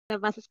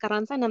Vázquez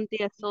Carranza, and I'm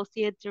the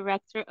Associate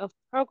Director of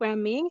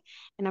Programming,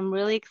 and I'm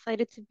really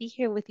excited to be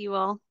here with you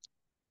all.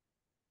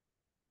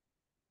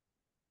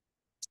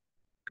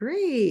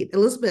 Great.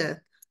 Elizabeth.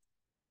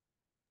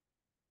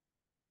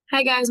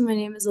 Hi guys, my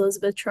name is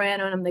Elizabeth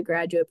Troiano and I'm the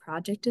Graduate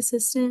Project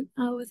Assistant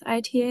with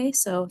ITA,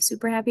 so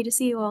super happy to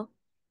see you all.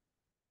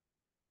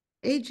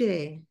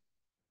 AJ.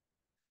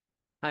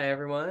 Hi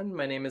everyone,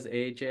 my name is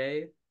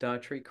AJ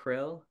Daughtry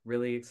Krill.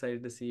 Really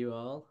excited to see you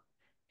all.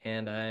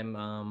 And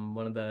I'm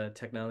one of the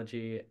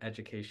technology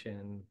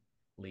education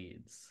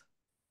leads.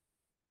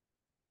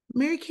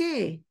 Mary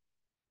Kay.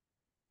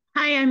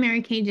 Hi, I'm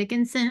Mary Kay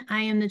Dickinson.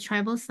 I am the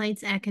Tribal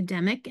Sites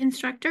Academic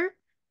Instructor,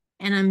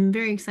 and I'm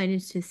very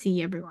excited to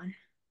see everyone.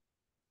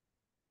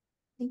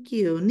 Thank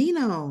you.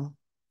 Nino.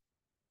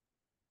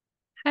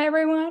 Hi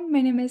everyone,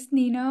 my name is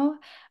Nino.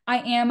 I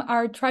am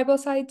our Tribal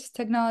Sites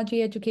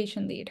Technology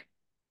Education Lead.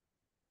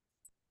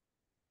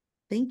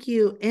 Thank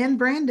you. And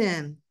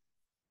Brandon.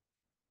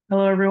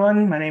 Hello,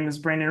 everyone. My name is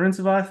Brandon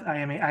Runsevoth. I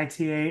am an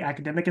ITA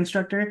academic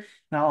instructor, and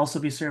I'll also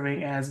be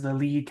serving as the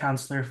lead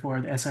counselor for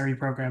the SRE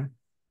program.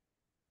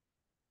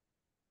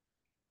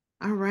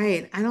 All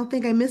right. I don't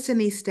think I missed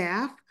any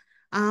staff.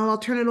 I'll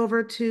turn it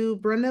over to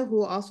Brenda, who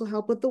will also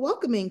help with the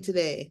welcoming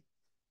today.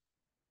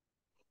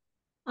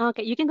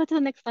 Okay, you can go to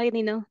the next slide,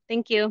 Nino.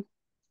 Thank you.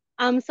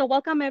 So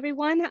welcome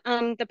everyone.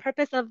 The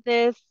purpose of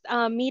this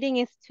meeting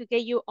is to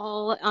get you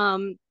all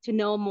to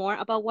know more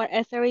about what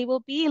SRE will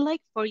be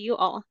like for you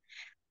all.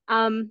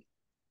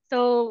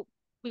 So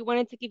we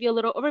wanted to give you a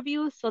little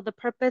overview. So the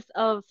purpose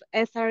of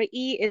SRE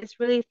is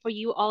really for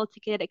you all to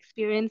get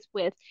experience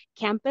with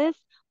campus,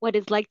 what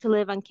it's like to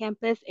live on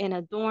campus in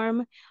a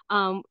dorm,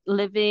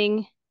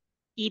 living,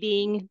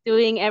 eating,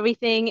 doing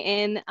everything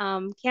in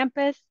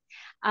campus,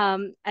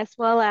 as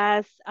well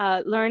as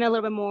learn a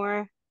little bit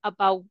more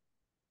about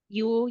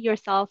you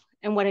yourself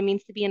and what it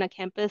means to be in a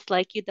campus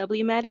like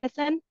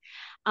UW-Madison.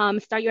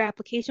 Start your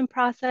application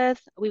process.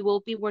 We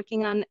will be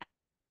working on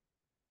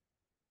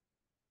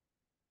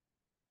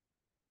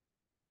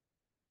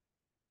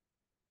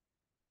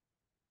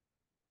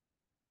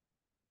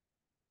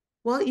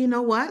Well, you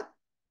know what?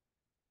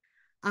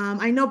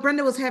 I know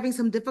Brenda was having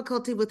some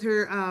difficulty with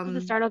her.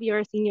 the start of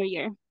your senior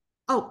year.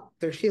 Oh,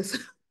 there she is.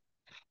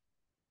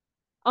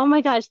 Oh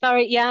my gosh,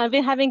 sorry. Yeah, I've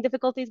been having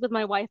difficulties with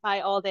my Wi-Fi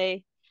all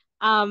day.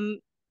 Um,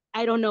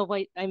 I don't know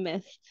what I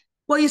missed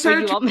Well, you or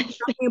started you all missed.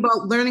 talking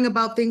about learning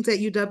about things at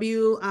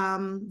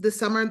UW this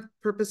summer,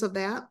 purpose of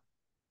that.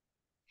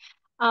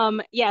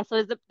 Yeah,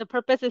 so the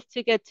purpose is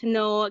to get to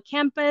know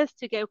campus,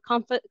 to get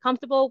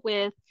comfortable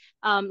with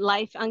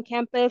life on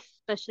campus,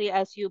 especially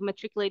as you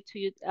matriculate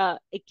to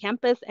a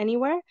campus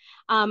anywhere.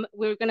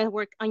 We're going to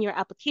work on your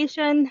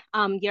application,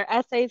 your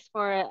essays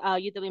for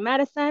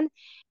UW-Madison,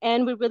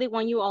 and we really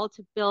want you all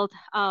to build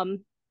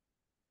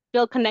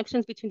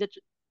connections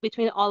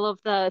between all of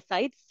the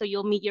sites. So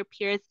you'll meet your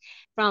peers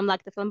from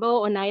like the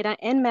Flambeau, Oneida,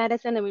 and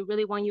Madison, and we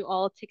really want you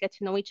all to get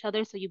to know each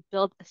other so you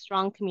build a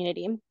strong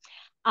community.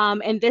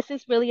 And this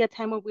is really a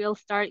time where we'll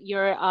start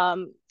your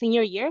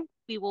senior year.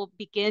 We will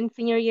begin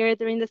senior year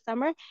during the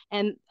summer,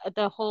 and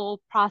the whole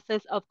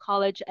process of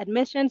college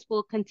admissions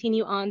will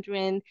continue on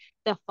during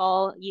the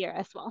fall year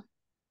as well.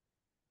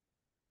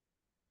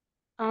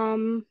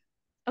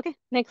 Okay,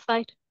 next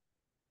slide.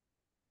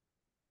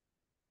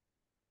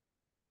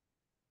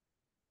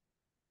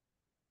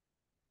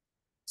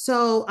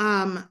 So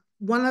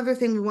one other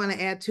thing we want to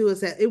add too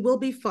is that it will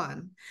be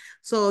fun.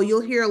 So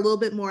you'll hear a little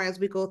bit more as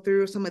we go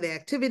through some of the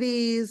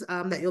activities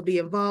that you'll be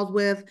involved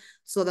with.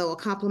 So that will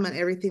complement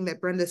everything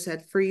that Brenda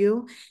said for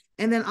you.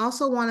 And then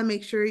also want to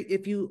make sure,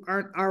 if you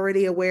aren't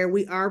already aware,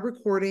 we are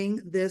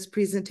recording this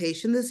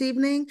presentation this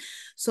evening.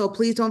 So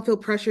please don't feel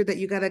pressured that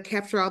you got to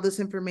capture all this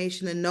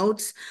information and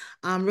notes.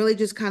 Really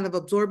just kind of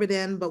absorb it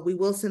in, but we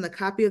will send a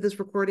copy of this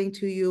recording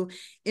to you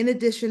in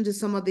addition to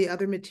some of the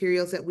other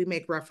materials that we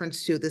make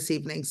reference to this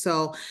evening.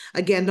 So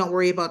again, don't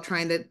worry about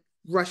trying to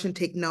rush and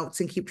take notes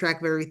and keep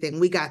track of everything.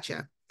 We got you.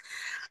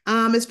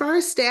 As far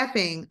as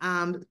staffing,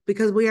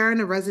 because we are in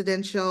a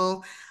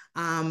residential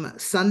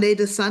Sunday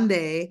to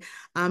Sunday,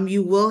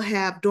 you will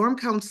have dorm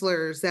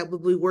counselors that will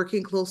be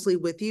working closely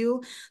with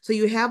you. So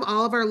you have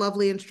all of our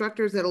lovely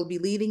instructors that will be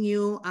leading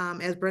you,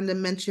 as Brenda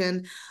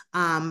mentioned,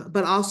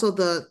 but also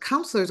the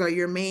counselors are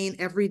your main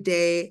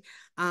everyday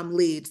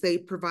leads. They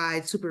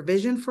provide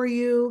supervision for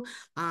you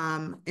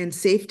and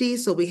safety.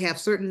 So we have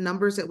certain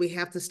numbers that we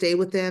have to stay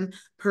within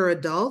per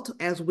adult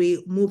as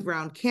we move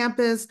around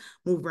campus,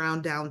 move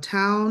around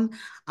downtown,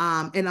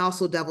 and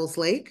also Devil's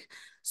Lake.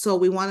 So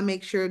we want to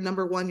make sure,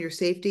 number one, your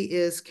safety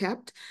is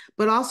kept,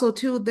 but also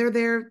too, they're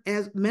there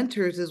as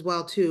mentors as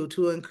well too,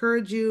 to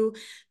encourage you,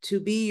 to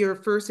be your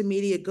first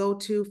immediate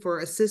go-to for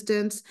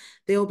assistance.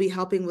 They'll be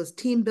helping with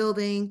team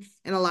building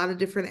and a lot of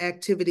different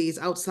activities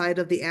outside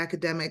of the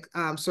academic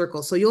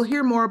circle. So you'll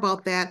hear more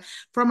about that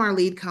from our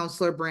lead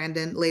counselor,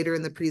 Brandon, later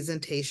in the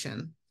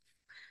presentation.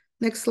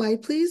 Next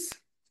slide, please.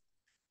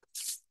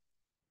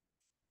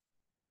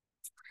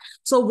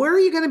 So where are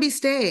you going to be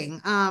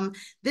staying?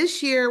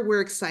 This year, we're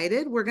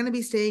excited. We're going to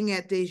be staying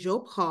at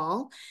Dejope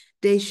Hall.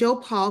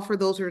 Deschaux Hall, for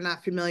those who are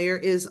not familiar,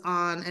 is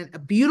on a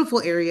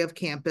beautiful area of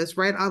campus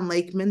right on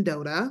Lake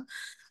Mendota.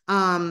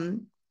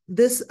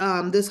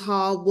 This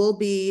hall will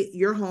be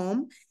your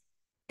home,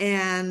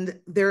 and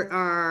there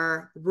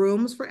are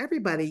rooms for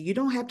everybody. You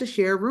don't have to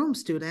share rooms,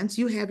 students.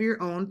 You have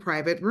your own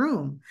private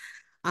room.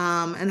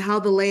 And how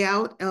the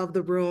layout of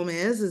the room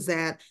is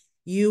that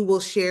you will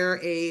share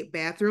a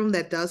bathroom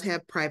that does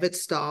have private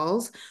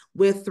stalls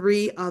with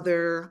three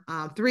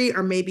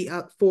or maybe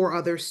 4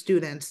 other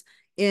students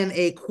in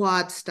a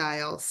quad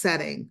style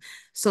setting.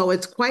 So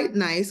it's quite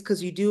nice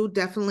because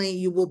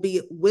you will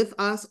be with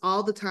us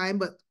all the time,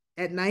 but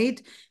at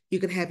night you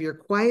can have your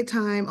quiet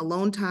time,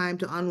 alone time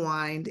to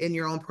unwind in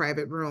your own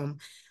private room.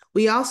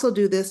 We also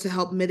do this to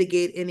help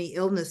mitigate any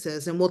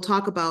illnesses, and we'll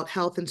talk about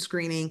health and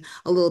screening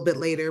a little bit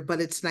later,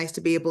 but it's nice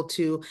to be able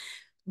to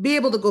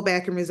go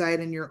back and reside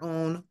in your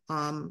own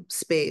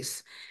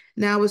space.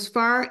 Now, as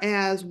far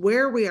as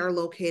where we are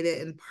located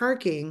in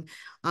parking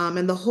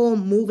and the whole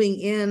moving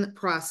in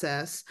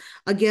process,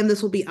 again,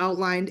 this will be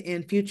outlined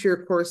in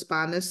future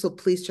correspondence, so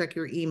please check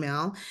your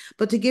email.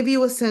 But to give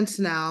you a sense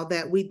now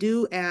that we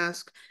do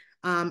ask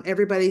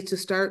everybody to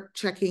start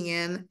checking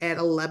in at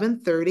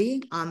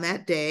 11:30 on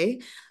that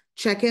day.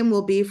 Check-in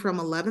will be from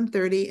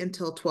 11:30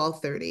 until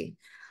 12:30.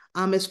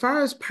 As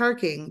far as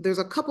parking, there's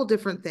a couple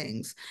different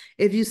things.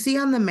 If you see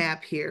on the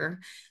map here,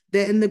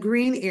 that in the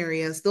green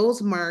areas,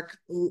 those mark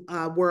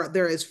where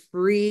there is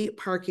free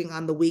parking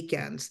on the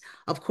weekends.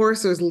 Of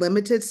course, there's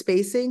limited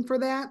spacing for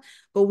that,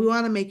 but we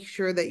want to make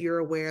sure that you're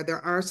aware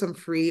there are some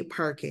free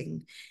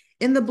parking.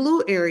 In the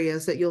blue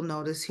areas that you'll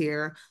notice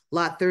here,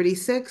 lot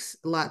 36,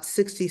 lot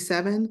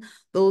 67,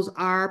 those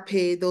are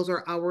paid, those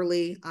are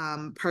hourly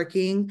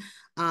parking,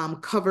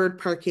 covered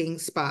parking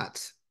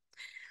spots.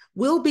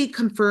 We'll be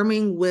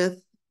confirming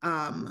with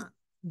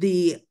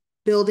the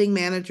building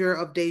manager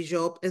of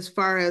Deschaux as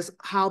far as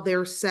how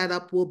their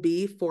setup will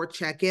be for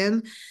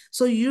check-in.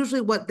 So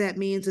usually what that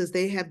means is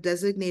they have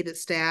designated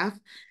staff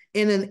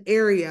in an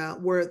area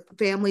where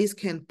families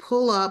can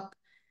pull up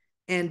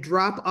and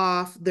drop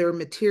off their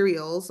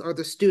materials, or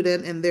the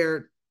student and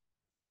their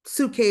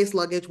suitcase,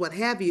 luggage, what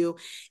have you,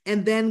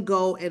 and then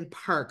go and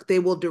park. They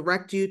will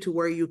direct you to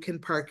where you can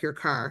park your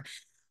car.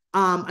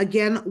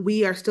 Again,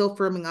 we are still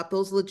firming up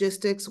those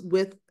logistics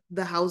with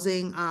the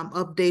housing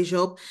of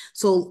Deschaux.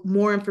 So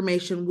more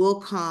information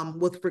will come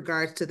with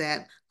regards to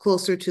that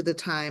closer to the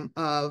time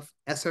of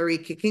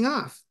SRE kicking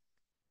off.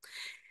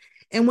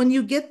 And when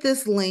you get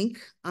this link,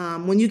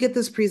 when you get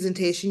this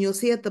presentation, you'll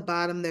see at the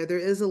bottom there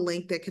is a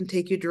link that can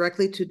take you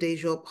directly to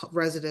Deschaux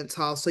Residence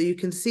Hall. So you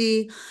can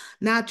see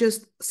not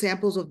just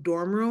samples of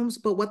dorm rooms,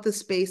 but what the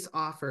space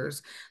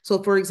offers.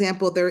 So for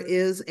example, there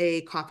is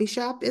a coffee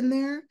shop in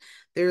there.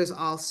 There's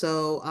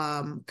also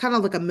kind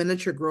of like a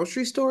miniature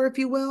grocery store, if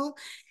you will.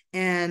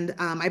 And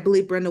I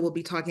believe Brenda will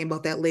be talking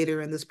about that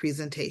later in this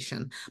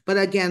presentation. But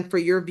again, for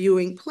your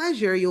viewing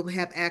pleasure, you'll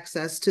have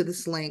access to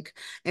this link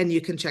and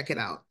you can check it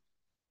out.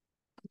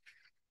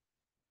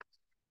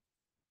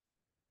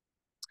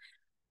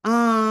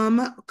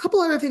 A couple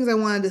other things I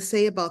wanted to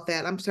say about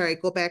that. I'm sorry,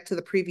 go back to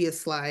the previous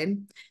slide.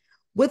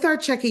 With our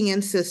checking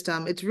in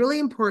system, it's really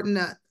important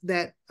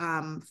that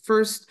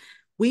first,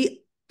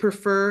 we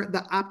prefer the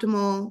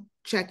optimal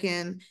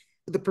check-in.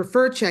 The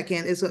preferred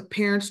check-in is that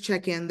parents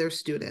check in their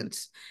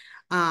students.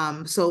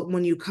 So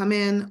when you come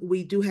in,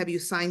 we do have you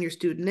sign your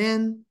student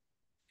in.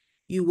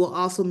 You will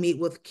also meet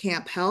with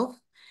Camp Health.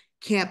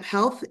 Camp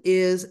Health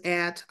is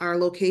at our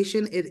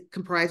location. It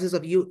comprises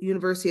of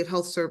University of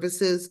Health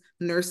Services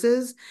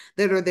nurses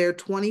that are there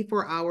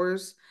 24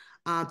 hours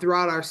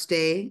throughout our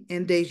stay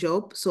in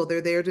Deschaux. So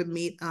they're there to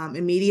meet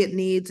immediate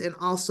needs, and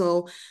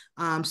also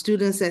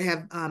students that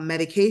have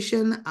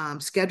medication,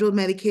 scheduled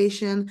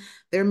medication.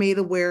 They're made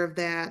aware of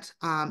that,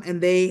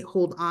 and they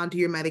hold on to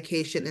your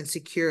medication and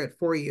secure it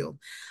for you.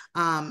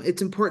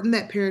 It's important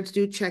that parents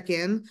do check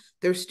in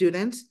their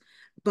students.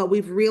 But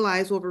we've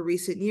realized over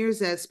recent years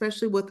that,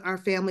 especially with our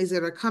families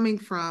that are coming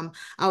from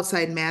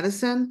outside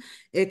Madison,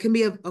 it can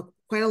be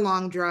quite a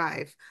long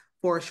drive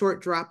for a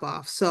short drop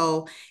off.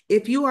 So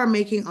if you are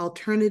making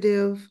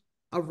alternative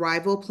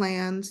arrival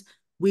plans,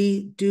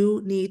 we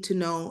do need to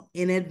know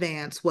in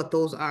advance what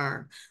those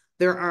are.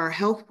 There are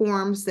health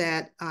forms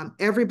that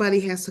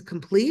everybody has to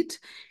complete,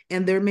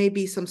 and there may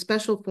be some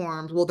special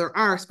forms. Well, there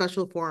are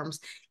special forms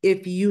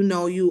if you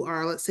know you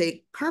are, let's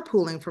say,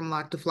 carpooling from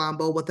Lac du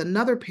Flambeau with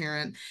another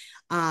parent.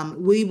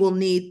 We will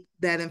need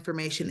that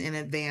information in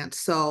advance.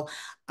 So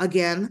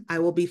again, I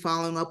will be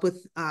following up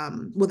with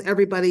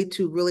everybody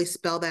to really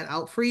spell that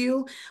out for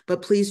you,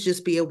 but please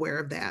just be aware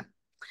of that.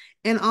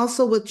 And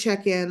also with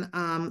check-in,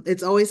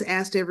 it's always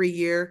asked every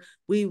year,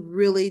 we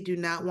really do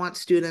not want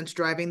students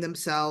driving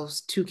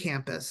themselves to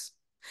campus.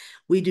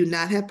 We do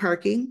not have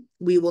parking.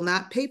 We will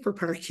not pay for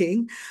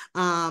parking.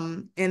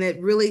 And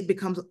it really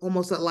becomes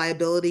almost a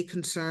liability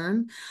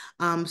concern.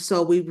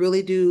 So we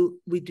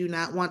do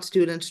not want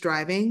students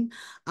driving.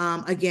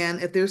 Again,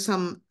 if there's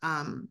some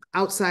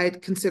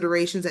outside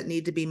considerations that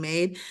need to be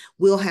made,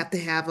 we'll have to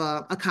have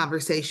a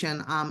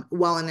conversation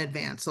well in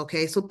advance,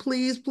 okay? So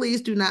please,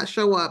 please do not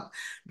show up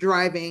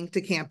driving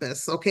to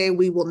campus, okay?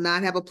 We will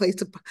not have a place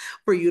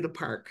for you to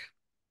park.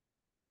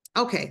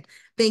 Okay,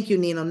 thank you,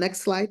 Nino.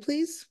 Next slide,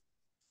 please.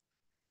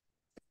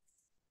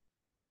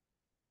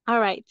 All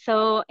right,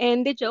 so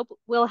in the job,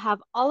 we'll have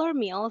all our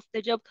meals.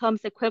 The job comes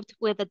equipped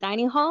with a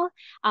dining hall.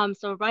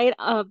 So right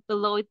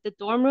below the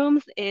dorm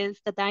rooms is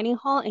the dining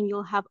hall, and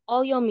you'll have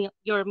all your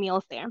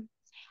meals there.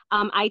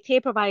 ITA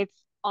provides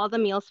all the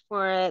meals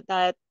for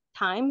that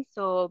time.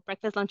 So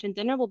breakfast, lunch, and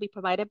dinner will be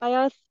provided by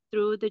us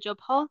through the job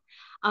hall.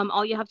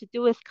 All you have to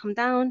do is come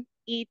down,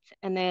 eat,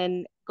 and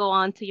then go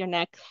on to your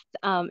next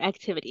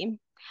activity.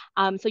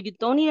 So you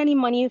don't need any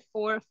money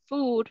for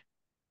food,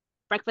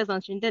 breakfast,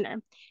 lunch, and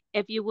dinner.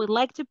 If you would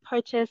like to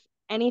purchase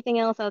anything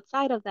else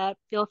outside of that,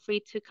 feel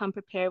free to come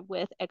prepared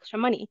with extra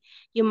money.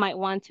 You might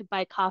want to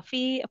buy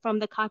coffee from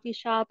the coffee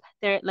shop.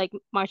 There, like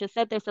Marsha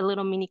said, there's a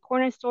little mini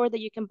corner store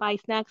that you can buy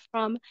snacks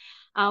from.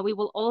 We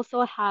will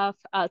also have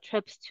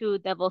trips to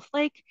Devil's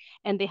Lake,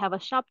 and they have a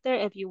shop there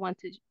if you want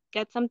to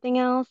get something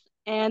else.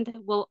 And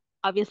we'll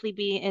obviously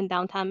be in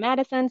downtown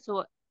Madison,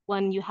 so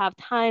when you have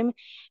time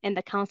and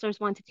the counselors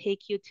want to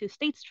take you to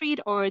State Street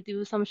or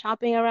do some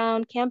shopping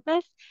around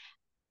campus,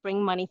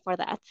 bring money for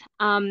that.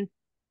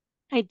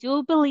 I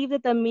do believe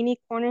that the mini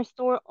corner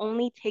store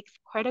only takes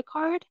credit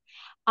card.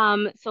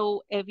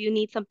 So if you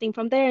need something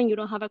from there and you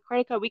don't have a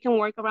credit card, we can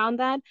work around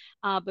that.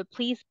 But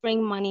please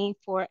bring money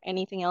for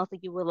anything else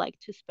that you would like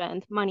to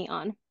spend money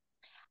on.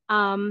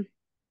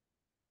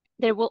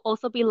 There will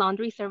also be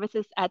laundry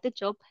services at the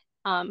job.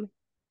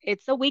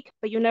 It's a week,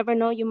 but you never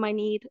know. You might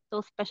need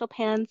those special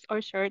pants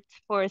or shirts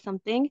for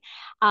something.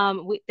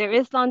 There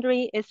is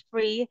laundry, it's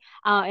free,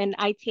 and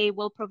ITA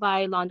will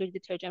provide laundry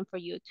detergent for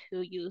you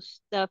to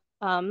use the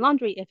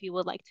laundry if you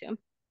would like to.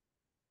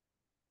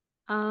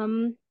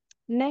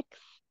 Next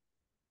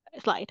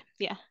slide,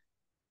 yeah.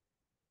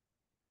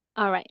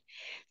 All right,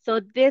 so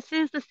this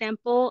is the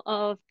sample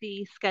of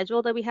the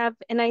schedule that we have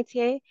in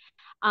ITA.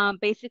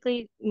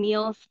 Basically,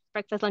 meals,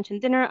 breakfast, lunch,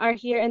 and dinner are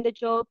here in the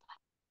job.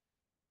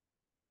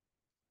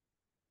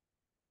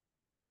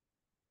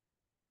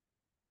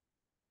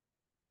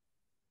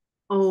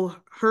 Oh,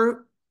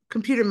 her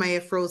computer may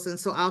have frozen,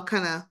 so I'll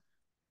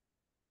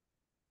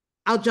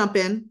jump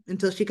in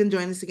until she can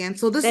join us again.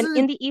 So this Then is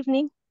in the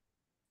evening,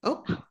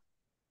 oh,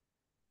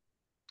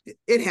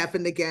 it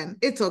happened again.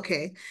 It's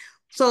okay.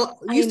 So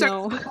you I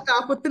start know.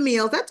 off with the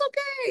meals. That's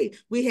okay.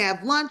 We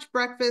have lunch,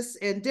 breakfast,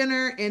 and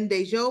dinner in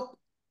déjeuner.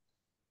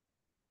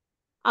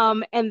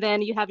 And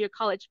then you have your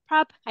college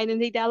prep,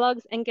 identity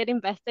dialogues, and get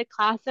invested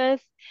classes.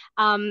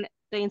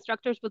 The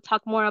instructors will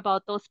talk more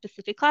about those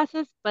specific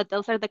classes, but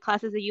those are the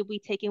classes that you'll be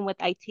taking with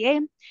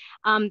ITA.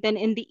 Then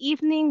in the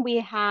evening, we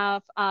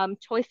have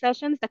choice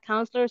sessions. The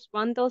counselors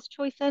run those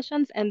choice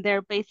sessions, and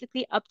they're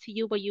basically up to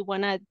you what you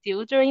want to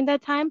do during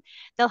that time.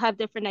 They'll have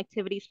different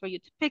activities for you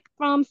to pick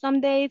from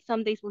some days.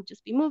 Some days will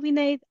just be movie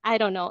days. I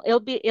don't know. It'll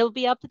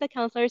be up to the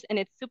counselors, and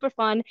it's super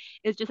fun.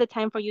 It's just a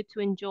time for you to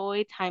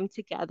enjoy time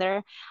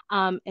together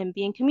and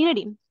be in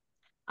community.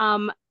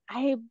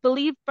 I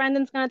believe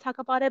Brandon's going to talk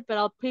about it, but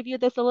I'll preview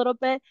this a little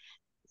bit.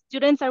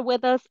 Students are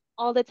with us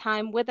all the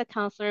time, with a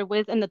counselor,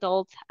 with an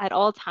adult at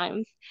all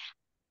times.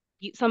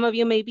 Some of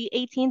you may be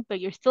 18, but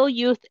you're still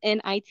youth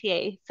in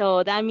ITA.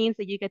 So that means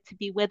that you get to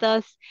be with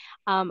us,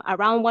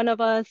 around one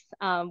of us,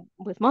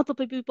 with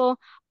multiple people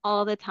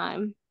all the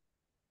time,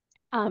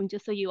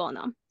 just so you all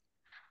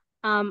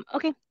know.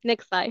 Okay,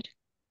 next slide.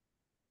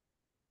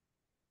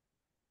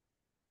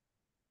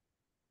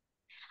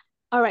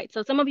 All right,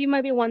 so some of you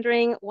might be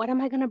wondering, what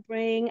am I gonna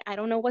bring? I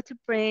don't know what to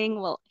bring.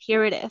 Well,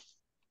 here it is.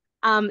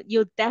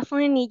 You'll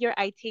definitely need your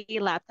IT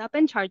laptop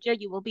and charger.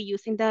 You will be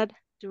using that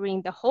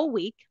during the whole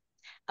week.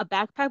 A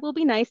backpack will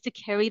be nice to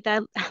carry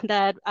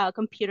that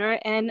computer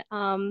and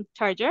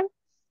charger.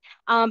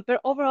 But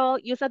overall,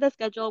 use of the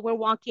schedule. We're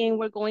walking,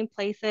 we're going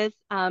places.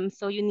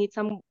 So you need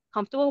some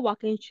comfortable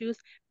walking shoes.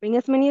 Bring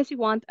as many as you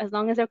want, as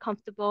long as they're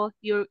comfortable.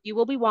 You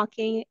will be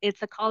walking.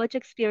 It's a college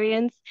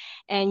experience,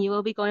 and you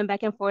will be going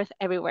back and forth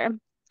everywhere.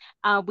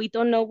 We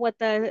don't know what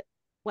the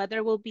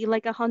weather will be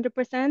like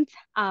 100%.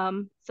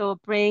 So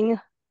bring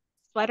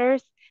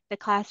sweaters. The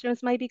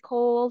classrooms might be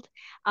cold.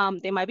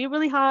 They might be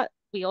really hot.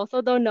 We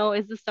also don't know.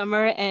 It's the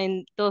summer,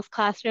 and those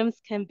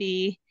classrooms can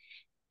be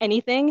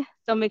anything.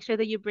 So make sure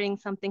that you bring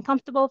something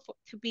comfortable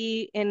to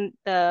be in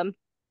the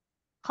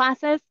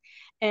classes.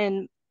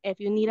 And if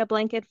you need a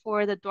blanket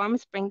for the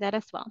dorms, bring that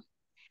as well.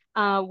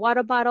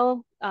 Water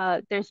bottle,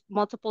 there's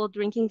multiple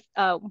drinking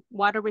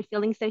water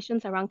refilling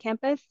stations around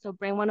campus. So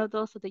bring one of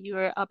those so that you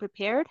are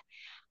prepared.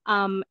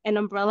 An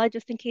umbrella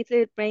just in case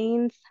it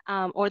rains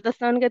or the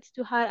sun gets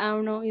too hot. I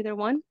don't know, either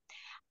one.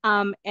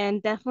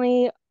 And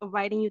definitely a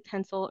writing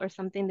utensil or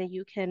something that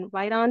you can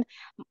write on.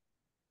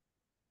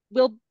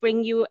 we'll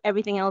bring you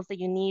everything else that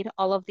you need,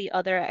 all of the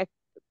other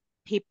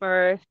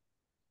paper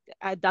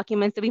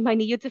documents that we might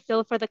need you to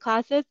fill for the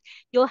classes.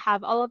 You'll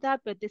have all of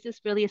that, but this is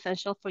really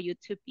essential for you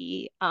to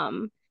be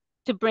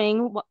to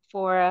bring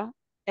for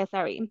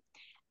SRE.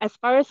 As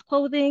far as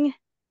clothing,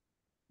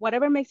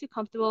 whatever makes you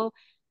comfortable,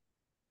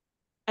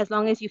 as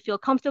long as you feel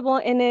comfortable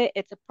in it,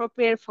 it's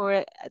appropriate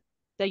for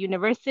the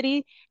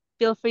university,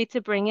 feel free to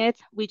bring it.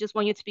 We just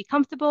want you to be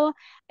comfortable.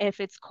 If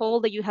it's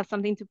cold, that you have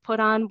something to put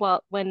on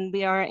when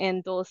we are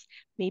in those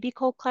maybe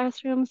cold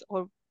classrooms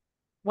or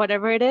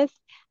whatever it is,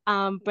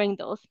 bring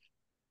those.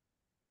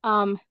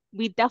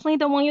 We definitely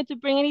don't want you to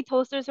bring any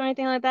toasters or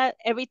anything like that.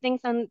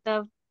 Everything's on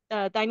the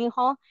dining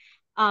hall.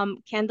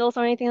 Candles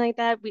or anything like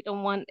that, we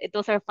don't want,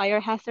 those are fire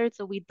hazards,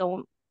 so we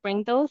don't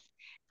bring those.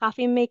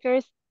 Coffee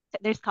makers,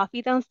 there's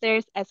coffee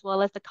downstairs as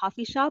well as the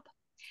coffee shop.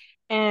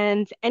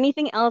 And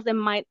anything else that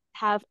might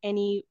have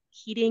any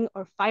heating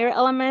or fire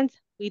element,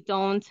 we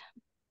don't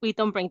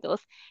bring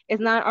those.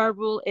 It's not our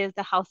rule, it's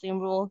the housing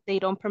rule. They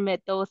don't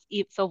permit those.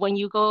 So when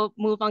you go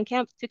move on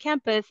to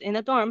campus in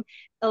a dorm,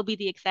 it'll be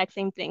the exact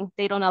same thing.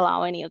 They don't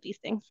allow any of these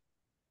things.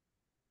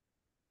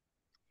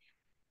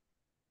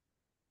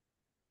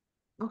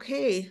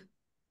 Okay.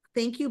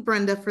 Thank you,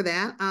 Brenda, for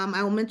that.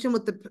 I will mention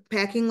with the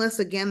packing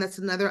list, again, that's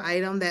another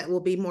item that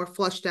will be more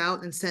flushed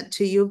out and sent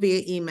to you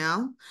via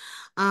email.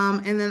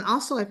 And then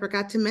also, I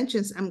forgot to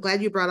mention, I'm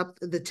glad you brought up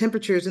the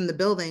temperatures in the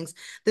buildings.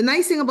 The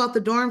nice thing about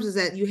the dorms is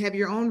that you have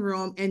your own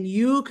room and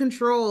you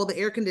control the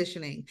air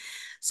conditioning.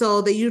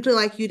 So they usually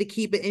like you to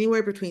keep it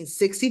anywhere between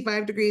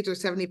 65 degrees or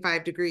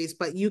 75 degrees,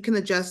 but you can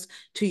adjust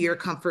to your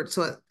comfort.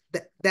 So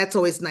that's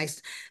always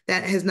nice.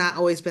 That has not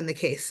always been the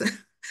case.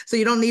 So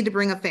you don't need to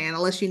bring a fan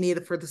unless you need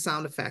it for the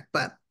sound effect,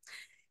 but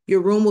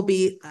your room will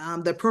be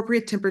the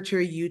appropriate temperature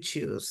you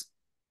choose.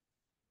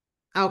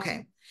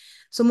 Okay,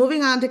 so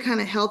moving on to kind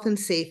of health and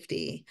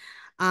safety.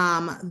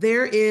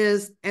 There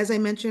is, as I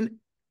mentioned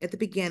at the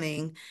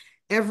beginning,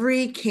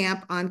 every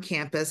camp on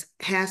campus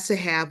has to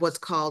have what's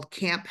called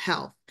Camp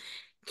Health.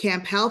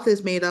 Camp Health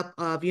is made up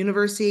of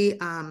university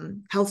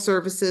health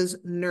services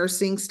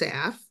nursing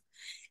staff,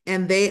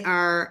 and they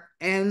are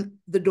in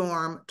the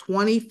dorm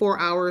 24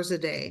 hours a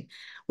day,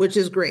 which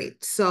is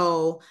great.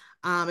 So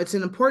it's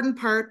an important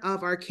part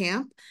of our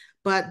camp,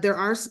 but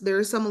there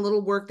is some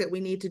little work that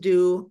we need to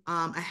do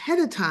ahead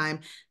of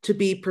time to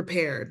be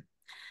prepared.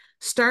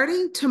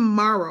 Starting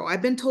tomorrow,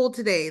 I've been told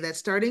today that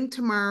starting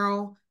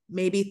tomorrow,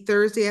 maybe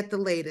Thursday at the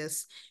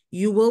latest,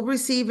 you will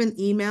receive an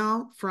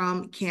email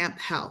from Camp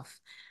Health.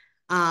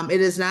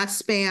 It is not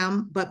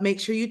spam, but make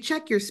sure you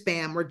check your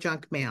spam or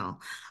junk mail.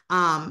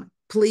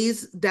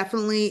 Please,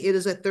 definitely, it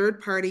is a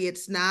third party.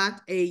 It's not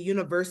a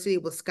University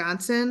of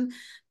Wisconsin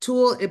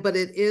tool, but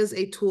it is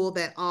a tool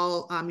that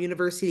all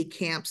university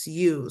camps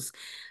use.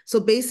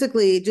 So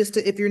basically,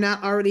 if you're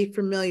not already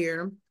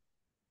familiar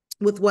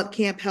with what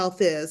Camp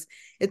Health is,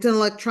 it's an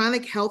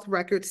electronic health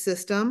record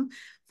system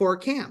for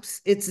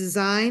camps. It's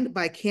designed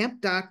by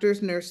camp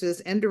doctors, nurses,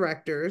 and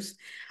directors,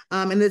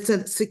 and it's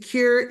a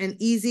secure and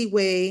easy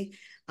way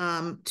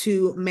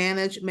to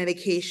manage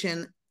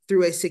medication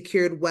through a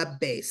secured web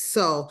base.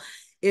 So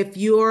if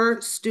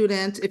your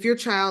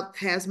child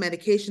has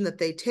medication that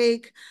they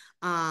take,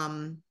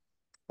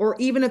 or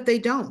even if they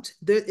don't,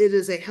 it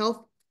is a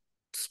health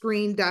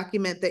screen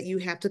document that you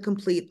have to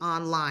complete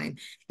online.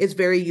 It's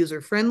very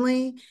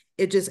user-friendly.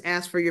 It just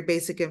asks for your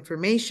basic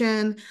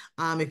information.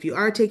 If you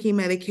are taking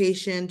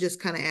medication, just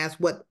kind of ask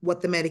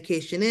what the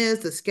medication is,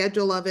 the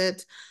schedule of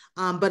it.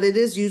 But it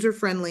is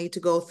user-friendly to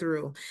go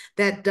through.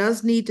 That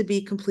does need to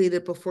be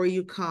completed before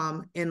you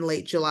come in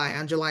late July,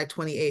 on July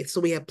 28th.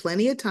 So we have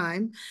plenty of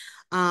time.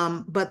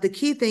 But the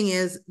key thing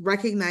is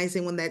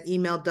recognizing when that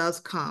email does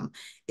come.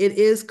 It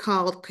is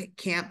called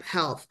Camp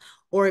Health,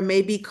 or it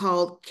may be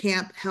called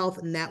Camp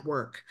Health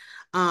Network.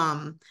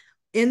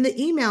 In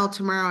the email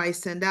tomorrow I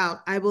send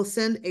out, I will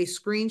send a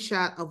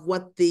screenshot of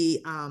what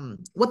the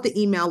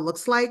email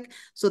looks like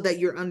so that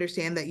you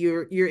understand that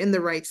you're in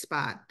the right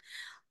spot.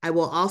 I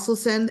will also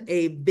send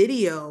a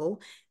video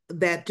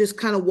that just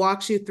kind of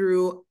walks you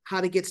through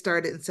how to get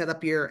started and set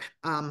up your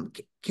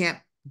Camp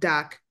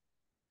Doc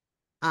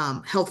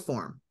health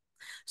form.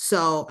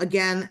 So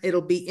again,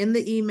 it'll be in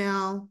the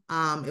email.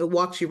 It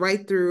walks you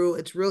right through.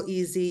 It's real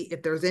easy.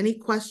 If there's any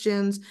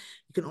questions,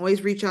 you can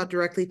always reach out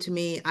directly to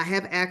me. I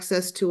have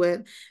access to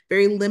it.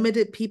 Very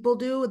limited people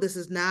do. This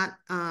is not,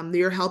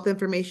 your health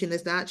information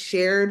is not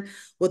shared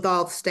with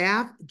all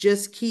staff,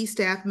 just key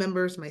staff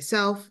members,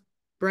 myself,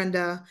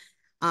 Brenda,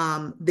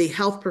 the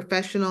health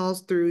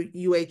professionals through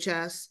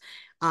UHS,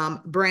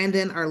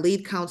 Brandon, our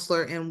lead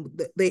counselor, and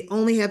they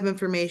only have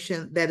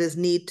information that is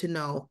need to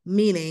know,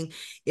 meaning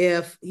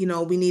if,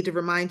 we need to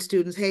remind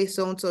students, hey,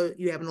 so-and-so,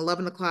 you have an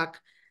 11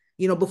 o'clock,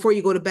 before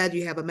you go to bed,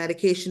 you have a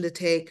medication to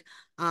take,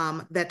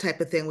 that type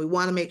of thing. We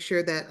want to make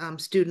sure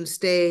that students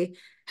stay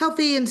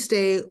healthy and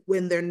stay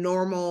in their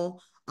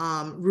normal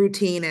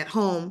routine at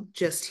home,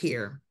 just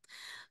here.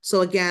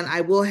 So again,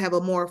 I will have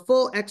a more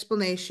full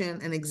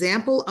explanation, an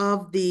example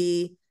of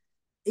the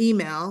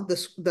email,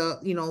 with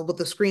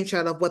the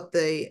screenshot of what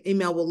the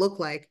email will look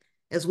like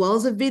as well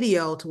as a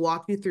video to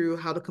walk you through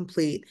how to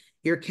complete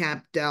your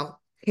Camp Doc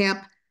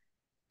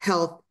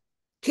health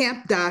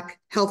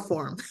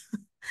form.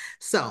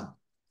 So,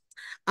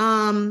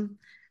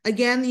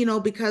 again, you know,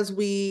 because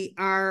we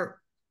are,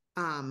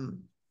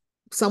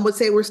 some would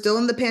say we're still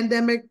in the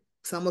pandemic,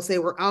 some will say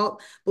we're out,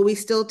 but we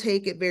still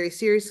take it very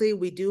seriously.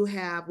 We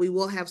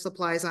will have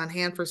supplies on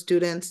hand for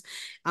students,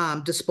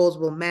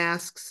 disposable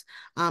masks,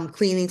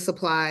 cleaning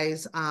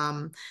supplies.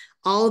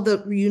 All of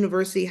the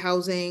university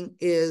housing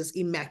is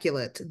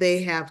immaculate.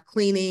 They have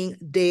cleaning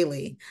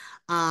daily.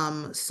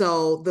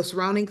 So the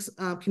surrounding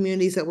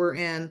communities that we're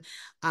in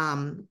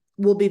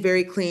will be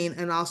very clean.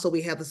 And also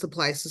we have the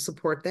supplies to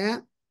support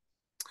that.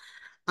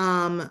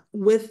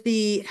 With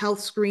the health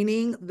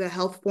screening, the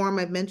health form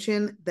I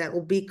mentioned, that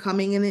will be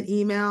coming in an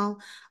email.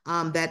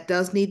 That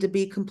does need to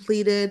be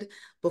completed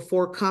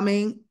before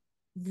coming.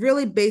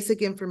 Really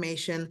basic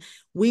information.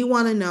 We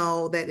want to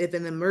know that if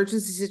an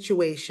emergency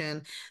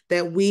situation,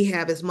 that we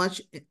have as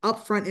much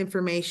upfront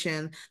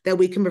information that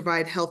we can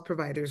provide health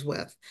providers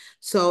with.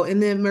 So in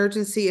the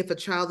emergency, if a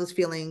child is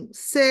feeling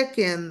sick,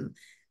 and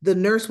the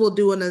nurse will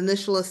do an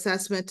initial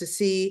assessment to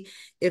see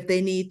if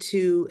they need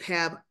to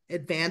have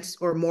advanced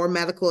or more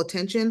medical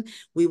attention,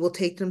 we will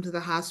take them to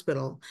the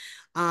hospital.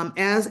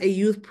 As a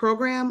youth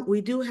program,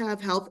 we do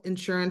have health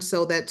insurance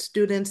so that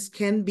students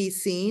can be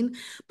seen,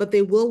 but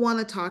they will want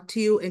to talk to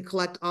you and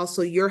collect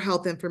also your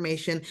health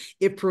information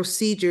if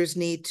procedures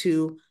need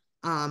to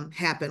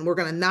happen. We're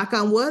going to knock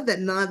on wood that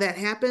none of that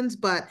happens,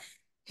 but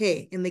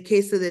hey, in the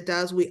case that it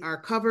does, we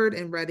are covered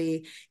and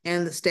ready,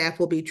 and the staff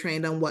will be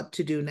trained on what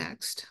to do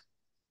next.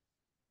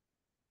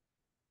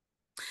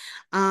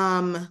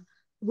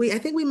 I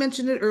think we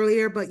mentioned it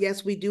earlier, but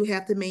yes, we do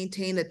have to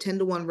maintain a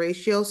 10-to-1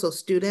 ratio. So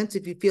students,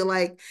 if you feel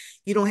like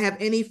you don't have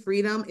any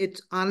freedom,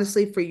 it's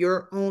honestly for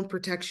your own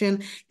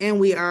protection. And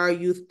we are a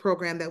youth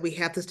program that we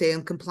have to stay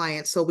in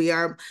compliance. So we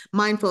are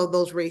mindful of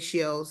those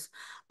ratios.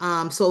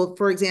 So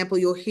for example,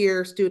 you'll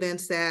hear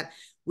students that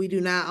we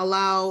do not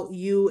allow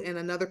you and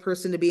another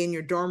person to be in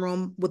your dorm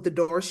room with the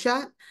door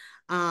shut.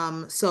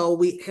 So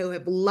we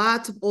have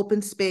lots of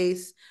open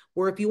space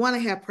where if you want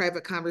to have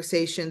private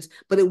conversations,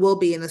 but it will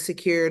be in a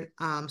secured,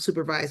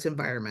 supervised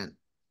environment.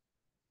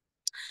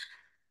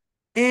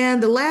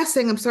 And the last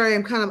thing, I'm sorry,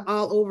 I'm kind of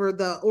all over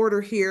the order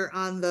here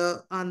on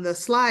the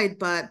slide,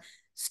 but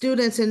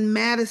students in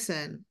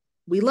Madison,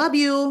 we love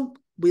you.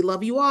 We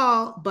love you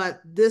all,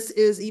 but this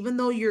is, even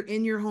though you're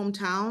in your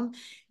hometown,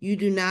 you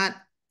cannot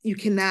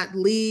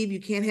leave. You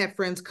can't have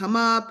friends come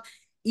up.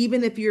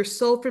 Even if you're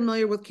so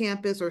familiar with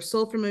campus or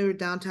so familiar with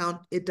downtown,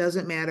 it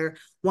doesn't matter.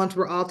 Once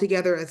we're all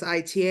together as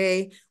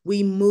ITA,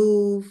 we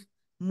move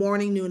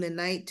morning, noon, and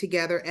night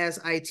together as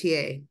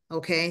ITA,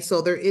 okay?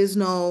 So there is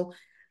no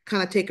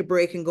kind of take a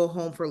break and go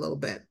home for a little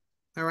bit,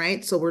 all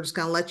right? So we're just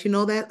gonna let you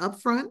know that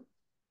up front,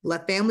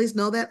 let families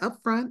know that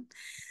up front,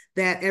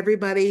 that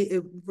everybody,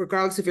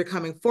 regardless if you're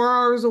coming 4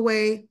 hours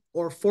away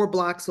or 4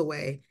 blocks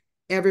away,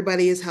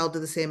 everybody is held to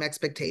the same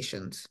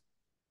expectations.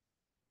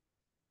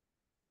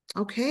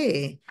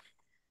 Okay.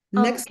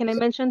 Next. Can I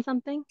mention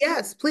something?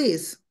 Yes,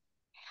 please.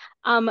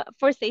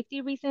 For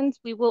safety reasons,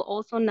 we will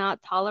also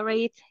not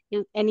tolerate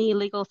any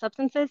illegal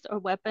substances or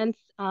weapons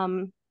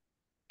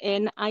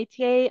in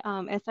ITA,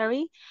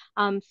 SRE.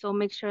 So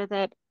make sure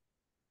that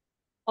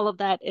all of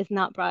that is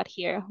not brought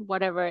here,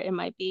 whatever it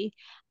might be.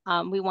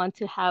 We want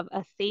to have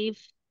a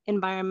safe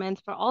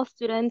environment for all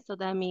students. So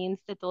that means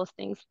that those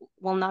things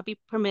will not be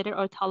permitted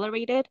or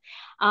tolerated.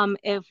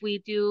 If we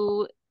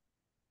do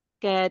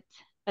get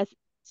a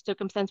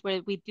circumstance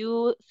where we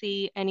do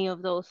see any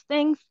of those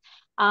things,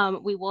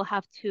 we will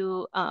have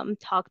to let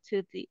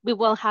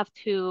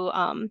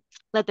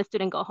the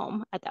student go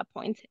home at that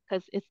point,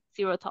 because it's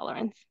zero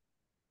tolerance.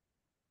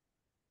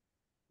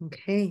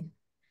 Okay,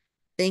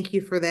 thank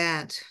you for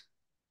that.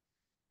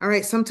 All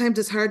right, sometimes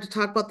it's hard to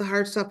talk about the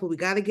hard stuff, but we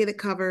got to get it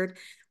covered.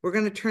 We're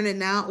going to turn it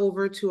now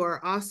over to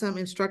our awesome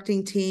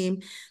instructing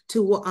team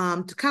to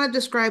kind of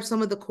describe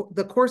some of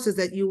the courses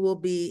that you will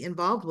be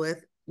involved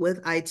with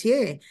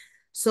ITA.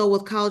 So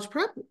with college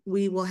prep,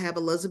 we will have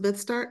Elizabeth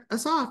start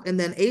us off, and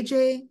then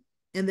AJ,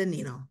 and then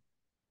Nino.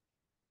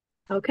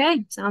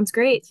 Okay, sounds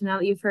great. So now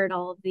that you've heard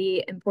all of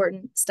the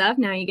important stuff,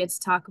 now you get to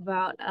talk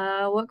about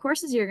what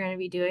courses you're going to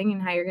be doing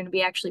and how you're going to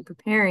be actually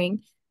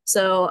preparing.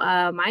 So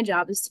my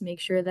job is to make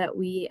sure that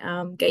we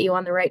get you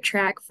on the right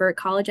track for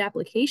college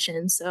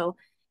application. So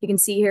you can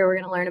see here, we're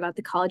going to learn about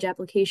the college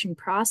application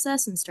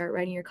process and start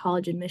writing your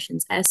college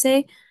admissions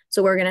essay.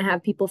 So we're going to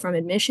have people from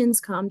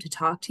admissions come to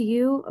talk to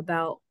you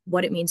about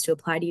what it means to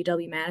apply to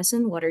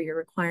UW-Madison. What are your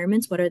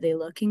requirements? What are they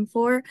looking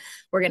for?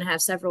 We're going to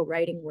have several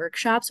writing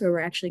workshops where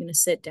we're actually going to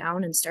sit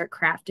down and start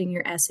crafting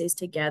your essays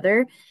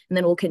together. And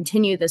then we'll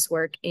continue this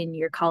work in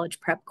your college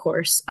prep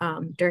course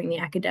during the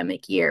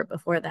academic year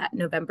before that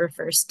November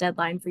 1st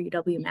deadline for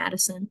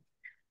UW-Madison.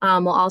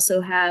 We'll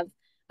also have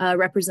a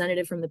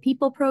representative from the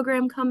People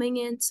program coming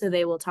in. So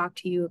they will talk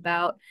to you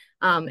about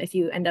if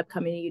you end up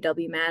coming to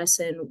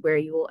UW-Madison, where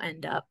you will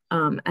end up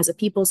as a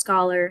People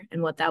Scholar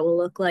and what that will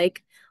look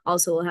like.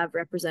 Also, we'll have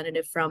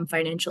representative from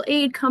financial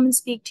aid come and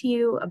speak to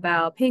you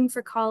about paying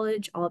for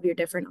college, all of your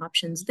different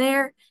options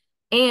there.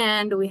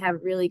 And we have a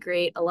really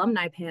great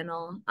alumni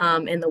panel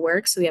in the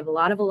works. So we have a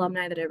lot of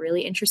alumni that are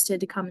really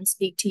interested to come and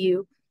speak to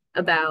you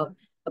about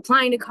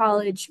applying to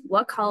college,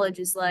 what college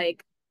is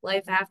like,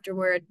 life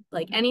afterward,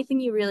 like anything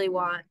you really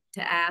want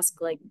to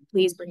ask, like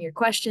please bring your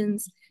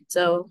questions.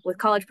 So with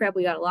college prep,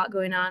 we got a lot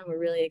going on. We're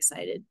really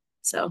excited.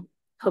 So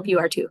hope you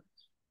are too.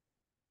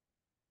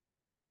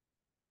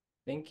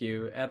 Thank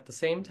you. At the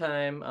same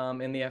time,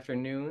 in the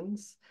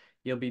afternoons,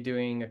 you'll be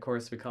doing a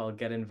course we call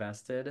Get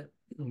Invested.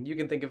 You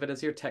can think of it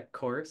as your tech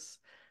course,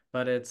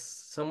 but it's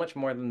so much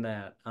more than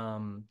that.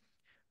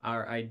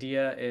 Our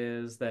idea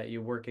is that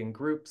you work in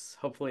groups,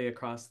 hopefully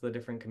across the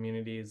different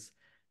communities,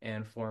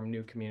 and form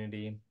new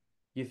community.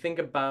 You think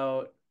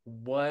about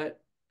what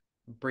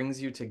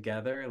brings you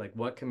together, like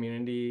what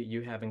community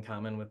you have in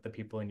common with the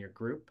people in your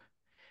group,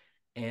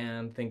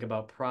 and think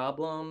about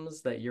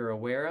problems that you're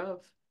aware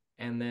of,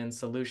 and then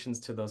solutions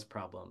to those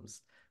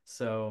problems.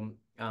 So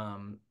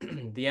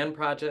the end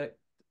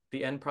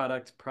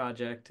product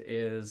project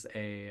is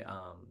a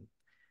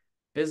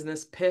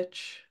business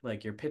pitch,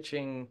 like you're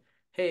pitching,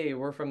 hey,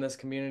 we're from this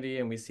community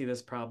and we see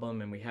this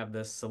problem and we have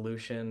this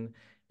solution,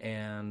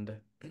 and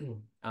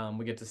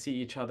we get to see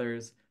each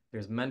other's.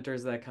 There's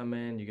mentors that come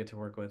in. You get to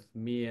work with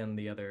me and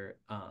the other,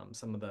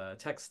 some of the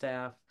tech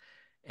staff,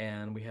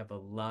 and we have a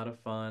lot of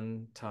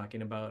fun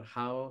talking about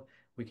how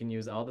we can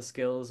use all the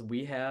skills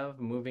we have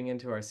moving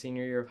into our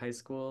senior year of high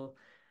school,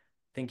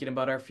 thinking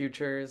about our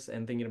futures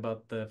and thinking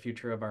about the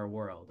future of our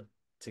world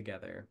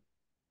together.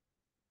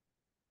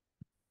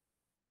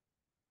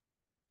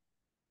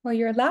 Well,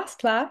 your last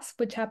class,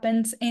 which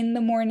happens in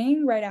the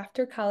morning right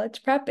after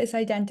college prep, is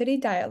Identity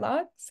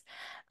Dialogues.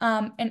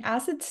 And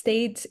as it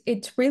states,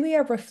 it's really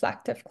a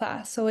reflective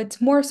class. So it's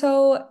more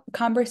so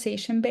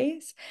conversation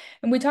based.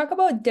 And we talk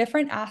about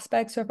different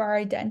aspects of our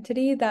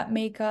identity that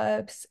make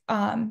us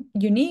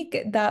unique,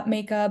 that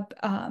make up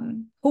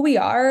who we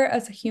are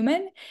as a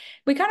human.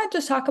 We kind of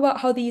just talk about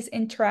how these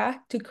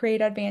interact to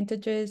create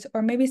advantages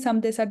or maybe some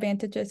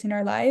disadvantages in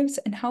our lives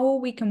and how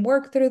we can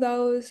work through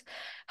those,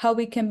 how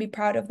we can be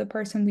proud of the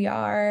person we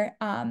are,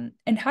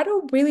 and how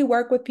to really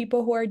work with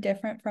people who are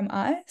different from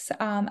us.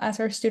 As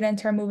our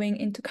students are moving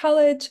into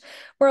college,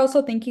 we're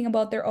also thinking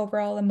about their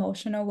overall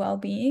emotional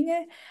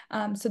well-being.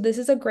 So this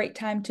is a great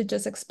time to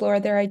just explore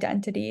their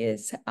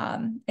identities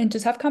and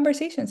just have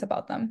conversations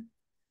about them.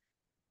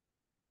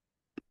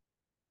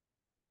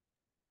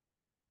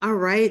 All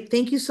right.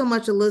 Thank you so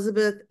much,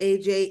 Elizabeth,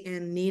 AJ,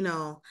 and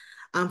Nino,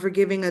 for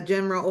giving a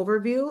general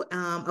overview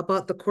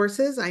about the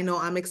courses. I know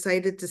I'm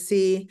excited to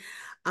see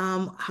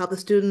how the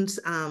students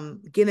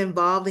get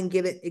involved and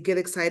get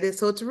excited.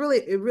 So it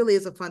really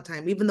is a fun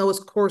time. Even though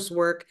it's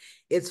coursework,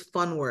 it's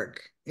fun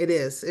work. It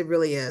is. It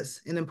really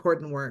is an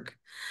important work.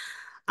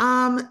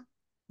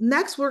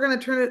 Next, we're going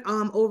to turn it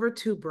over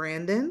to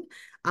Brandon.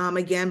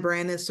 Again,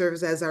 Brandon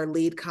serves as our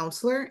lead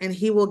counselor, and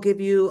he will give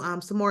you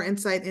some more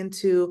insight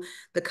into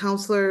the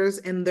counselors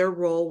and their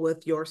role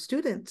with your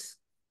students.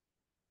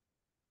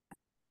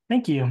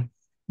 Thank you.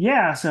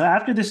 Yeah, so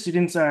after the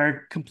students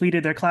are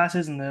completed their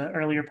classes in the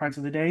earlier parts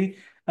of the day,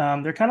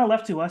 they're kind of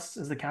left to us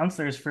as the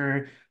counselors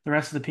for the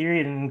rest of the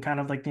period and kind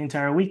of like the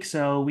entire week.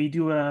 So we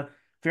do a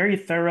very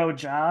thorough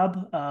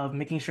job of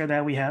making sure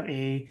that we have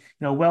a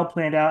well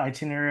planned out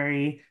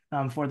itinerary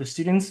for the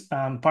students.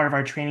 Part of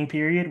our training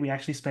period, we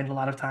actually spend a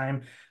lot of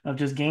time of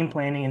just game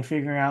planning and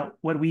figuring out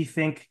what we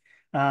think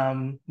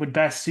would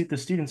best suit the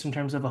students in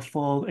terms of a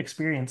full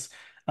experience.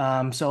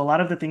 So a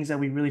lot of the things that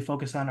we really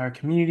focus on are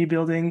community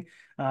building,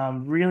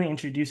 really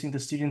introducing the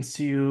students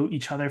to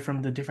each other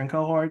from the different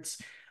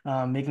cohorts,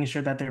 making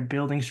sure that they're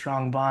building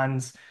strong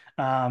bonds,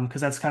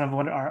 because that's kind of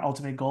what our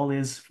ultimate goal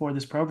is for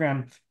this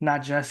program.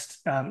 Not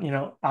just,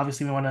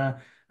 obviously we want to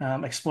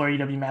explore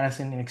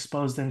UW-Madison and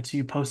expose them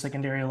to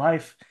post-secondary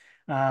life,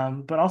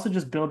 but also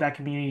just build that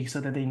community so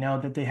that they know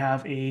that they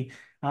have a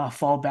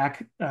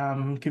fallback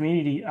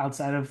community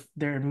outside of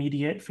their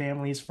immediate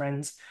families,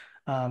 friends.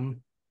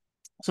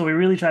 So we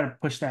really try to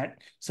push that.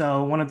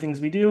 So one of the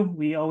things we do,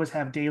 we always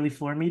have daily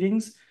floor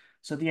meetings.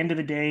 So at the end of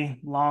the day,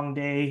 long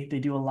day, they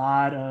do a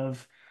lot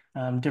of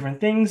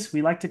different things.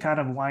 We like to kind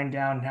of wind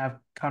down and have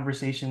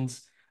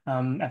conversations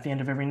at the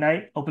end of every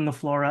night, open the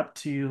floor up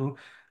to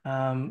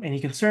any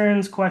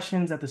concerns,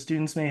 questions that the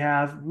students may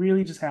have,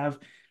 really just have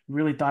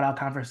really thought out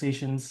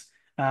conversations.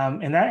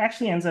 And that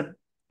actually ends up,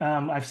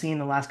 I've seen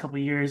the last couple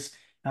of years,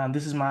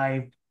 this is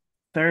my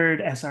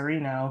third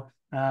SRE now.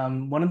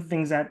 One of the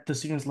things that the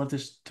students love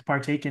to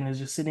partake in is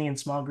just sitting in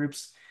small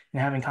groups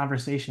and having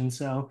conversations.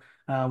 So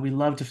we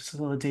love to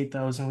facilitate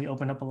those, and we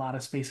open up a lot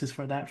of spaces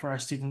for that for our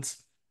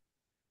students.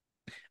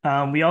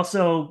 We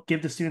also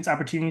give the students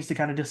opportunities to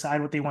kind of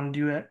decide what they want to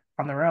do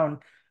on their own.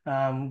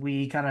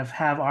 We kind of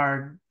have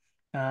our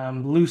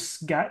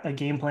loose a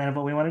game plan of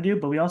what we want to do,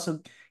 but we also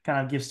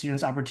kind of give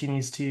students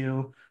opportunities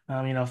to,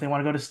 if they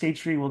want to go to State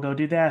Street, we'll go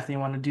do that. If they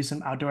want to do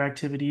some outdoor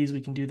activities,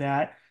 we can do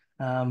that.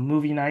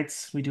 Movie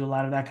nights, we do a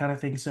lot of that kind of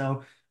thing.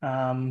 So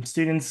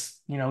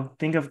students,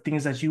 think of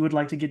things that you would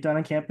like to get done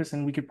on campus,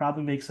 and we could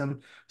probably make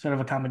some sort of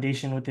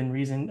accommodation within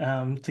reason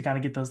to kind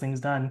of get those things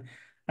done.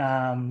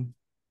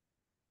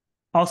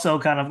 Also,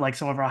 kind of like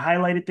some of our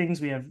highlighted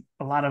things, we have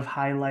a lot of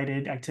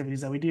highlighted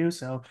activities that we do.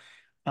 So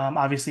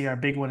obviously, our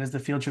big one is the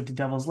field trip to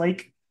Devil's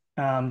Lake.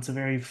 It's a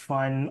very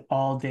fun,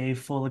 all-day,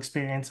 full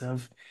experience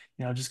of,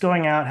 just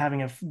going out,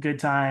 having a good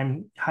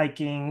time,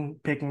 hiking,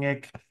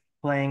 picnic,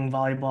 playing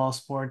volleyball,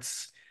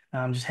 sports,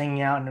 just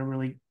hanging out in a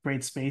really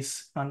great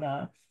space.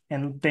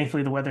 And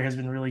thankfully, the weather has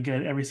been really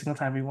good every single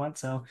time we went.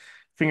 So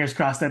fingers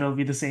crossed that it'll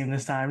be the same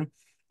this time.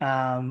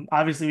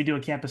 Obviously, we do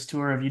a campus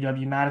tour of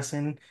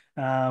UW-Madison.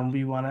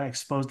 We want to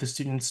expose the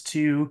students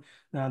to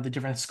the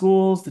different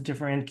schools, the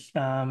different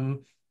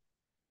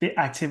the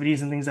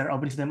activities and things that are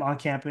open to them on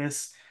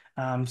campus.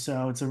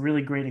 So it's a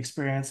really great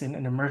experience and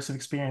an immersive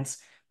experience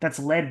that's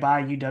led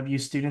by UW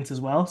students as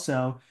well.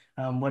 So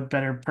what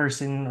better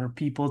person or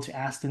people to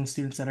ask than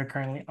students that are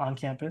currently on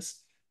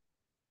campus?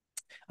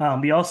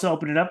 We also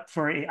open it up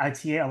for a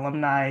ITA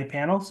alumni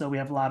panel. So we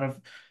have a lot of,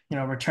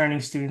 returning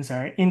students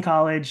that are in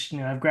college,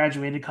 have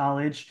graduated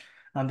college,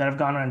 that have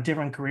gone on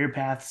different career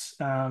paths.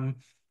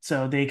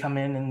 So they come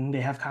in and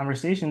they have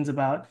conversations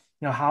about,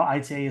 how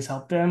ITA has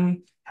helped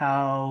them,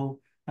 how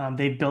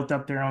they've built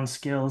up their own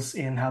skills,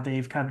 and how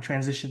they've kind of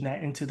transitioned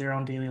that into their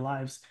own daily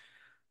lives.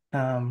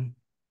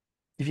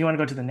 If you want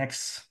to go to the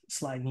next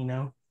slide,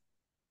 And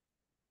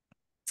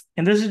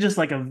this is just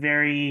like a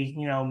very,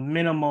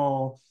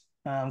 minimal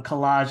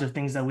collage of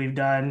things that we've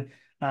done.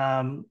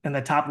 In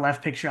the top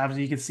left picture,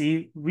 obviously, you can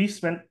see we've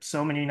spent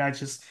so many nights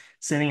just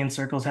sitting in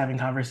circles, having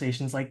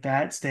conversations like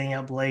that, staying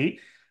up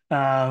late.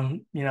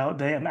 I'm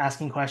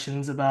asking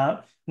questions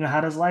about,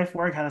 how does life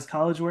work? How does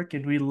college work?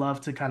 And we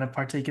love to kind of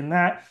partake in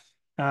that.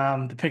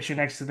 The picture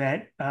next to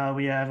that,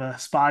 we have a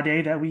spa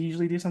day that we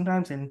usually do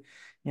sometimes. And,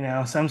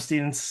 some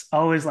students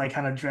always like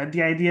kind of dread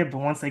the idea, but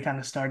once they kind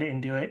of start it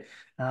and do it,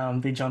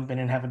 they jump in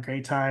and have a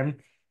great time.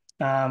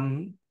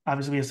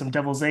 Obviously, we have some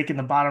Devil's Lake in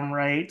the bottom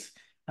right.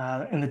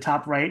 In the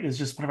top right is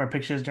just one of our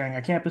pictures during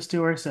our campus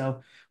tour.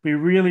 So we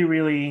really,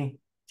 really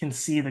can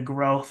see the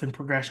growth and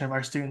progression of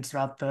our students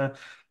throughout the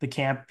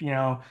camp.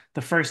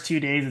 The first 2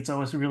 days, it's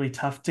always really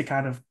tough to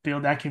kind of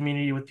build that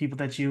community with people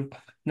that you've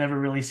never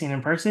really seen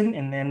in person.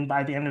 And then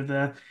by the end of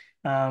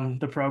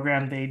the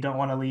program, they don't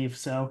want to leave.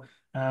 So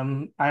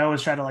I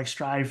always try to like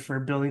strive for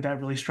building that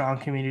really strong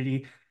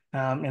community.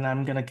 And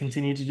I'm going to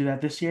continue to do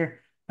that this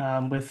year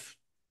with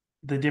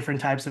the different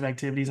types of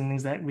activities and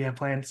things that we have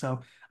planned.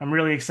 So I'm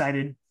really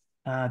excited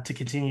to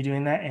continue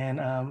doing that.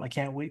 And I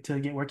can't wait to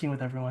get working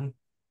with everyone.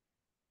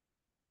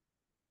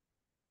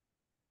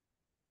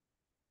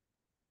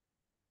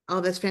 Oh,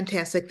 that's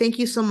fantastic. Thank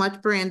you so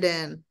much,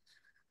 Brandon.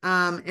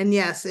 And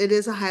yes, it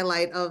is a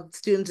highlight of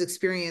students'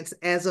 experience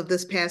as of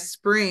this past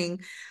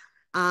spring.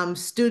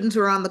 Students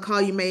who are on the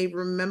call, you may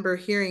remember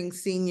hearing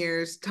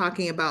seniors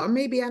talking about, or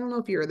maybe, I don't know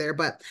if you were there,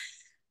 but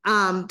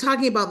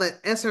talking about the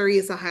SRE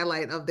is a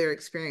highlight of their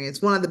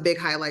experience, one of the big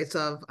highlights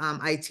of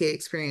ITA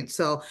experience.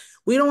 So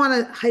we don't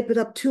want to hype it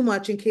up too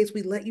much in case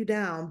we let you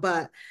down,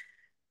 but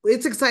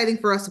it's exciting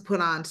for us to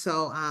put on.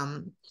 So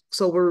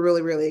we're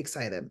really, really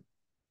excited.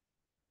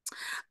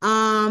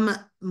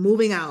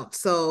 Moving out.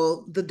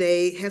 So the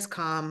day has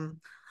come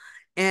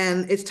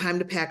and it's time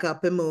to pack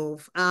up and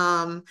move.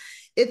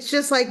 It's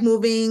just like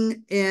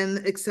moving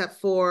in, except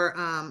for,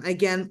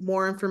 again,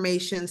 more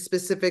information,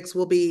 specifics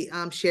will be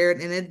shared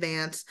in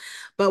advance,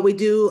 but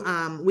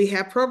we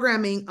have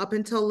programming up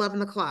until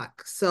 11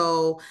 o'clock.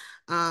 So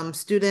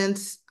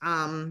students,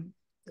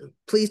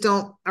 please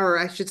don't, or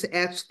I should say,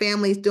 ask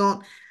families,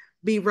 don't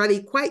be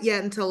ready quite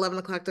yet until 11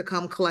 o'clock to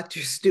come collect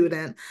your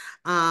student.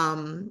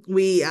 Again,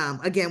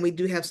 we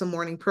do have some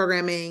morning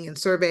programming and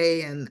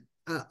survey and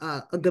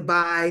a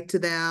goodbye to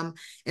them,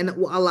 and it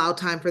will allow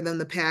time for them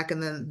to pack,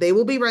 and then they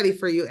will be ready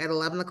for you at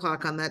 11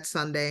 o'clock on that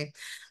Sunday.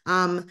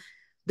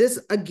 This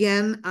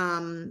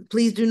again,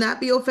 please do not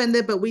be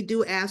offended, but we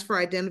do ask for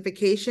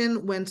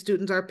identification when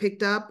students are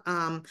picked up.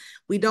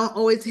 We don't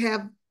always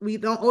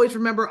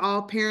remember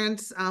all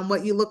parents,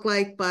 what you look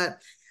like,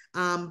 but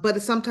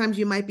sometimes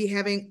you might be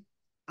having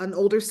an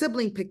older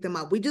sibling pick them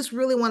up. We just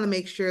really want to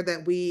make sure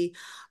that we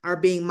are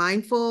being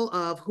mindful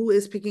of who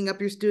is picking up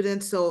your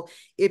students. So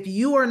if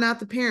you are not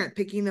the parent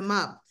picking them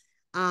up,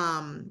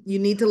 you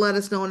need to let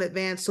us know in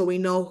advance so we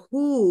know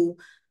who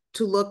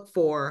to look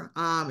for.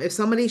 If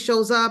somebody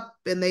shows up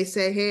and they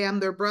say, hey,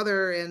 I'm their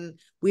brother, and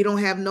we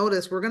don't have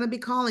notice, we're going to be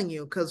calling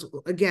you, because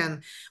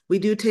again, we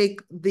do take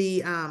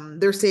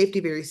their safety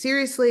very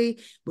seriously.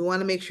 We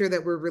want to make sure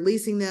that we're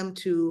releasing them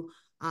to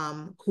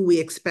who we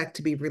expect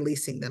to be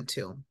releasing them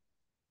to.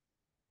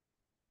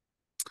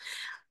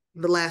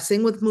 The last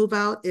thing with move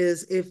out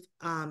is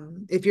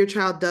if your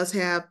child does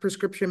have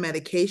prescription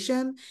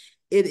medication,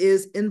 it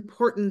is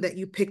important that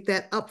you pick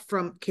that up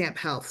from Camp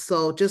Health.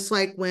 So just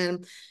like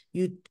when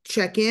you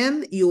check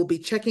in, you will be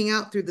checking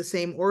out through the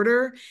same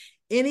order.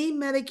 Any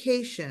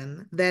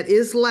medication that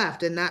is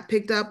left and not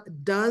picked up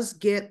does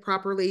get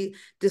properly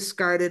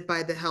discarded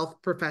by the health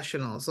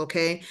professionals,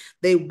 okay?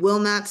 They will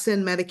not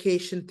send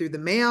medication through the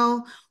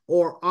mail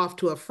or off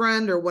to a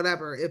friend or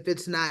whatever. If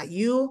it's not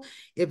you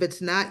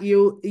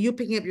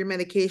picking up your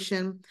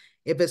medication,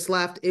 if it's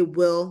left, it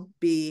will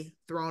be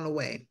thrown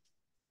away,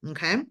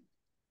 okay?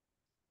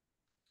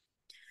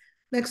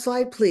 Next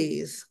slide,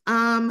 please.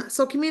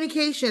 So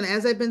communication,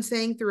 as I've been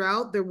saying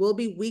throughout, there will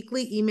be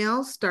weekly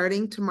emails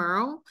starting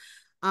tomorrow.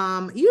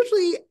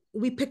 Usually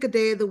we pick a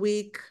day of the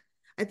week.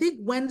 I think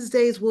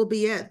Wednesdays will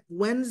be it.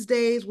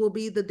 Wednesdays will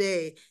be the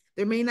day.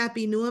 There may not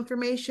be new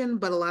information,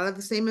 but a lot of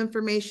the same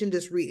information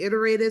just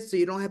reiterated, so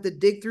you don't have to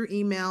dig through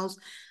emails.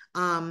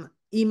 The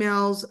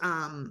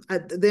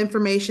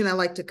information, I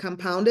like to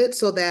compound it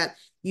so that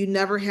you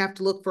never have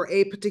to look for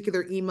a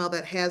particular email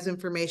that has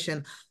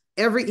information.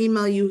 Every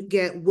email you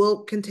get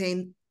will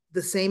contain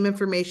the same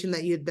information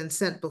that you had been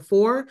sent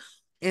before,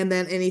 and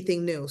then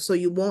anything new. So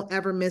you won't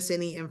ever miss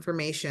any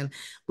information.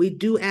 We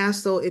do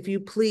ask, though, if you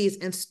please,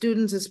 and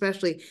students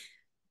especially,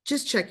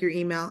 just check your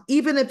email.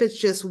 Even if it's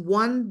just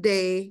one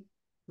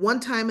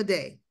time a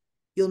day,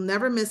 you'll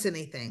never miss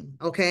anything,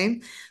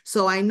 okay?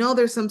 So I know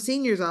there's some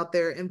seniors out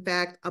there, in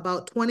fact,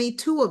 about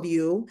 22 of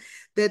you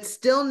that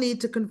still need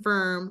to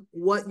confirm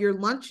what your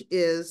lunch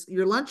is,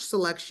 your lunch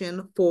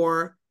selection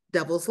for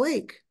Devil's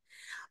Lake.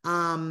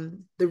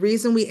 The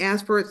reason we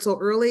ask for it so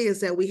early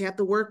is that we have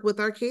to work with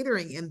our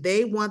catering and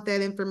they want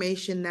that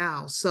information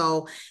now.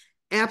 So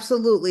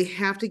absolutely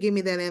have to give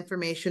me that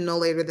information no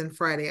later than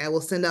Friday. I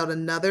will send out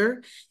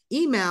another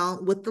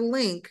email with the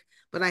link,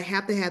 but I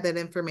have to have that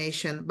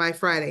information by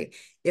Friday.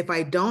 If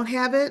I don't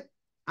have it,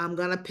 I'm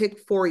going to pick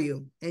for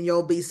you and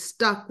you'll be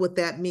stuck with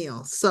that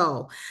meal.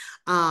 So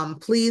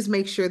please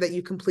make sure that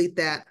you complete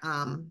that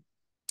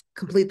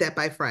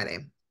by Friday.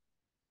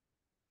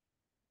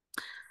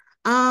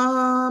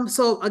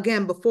 So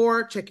again,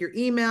 before, check your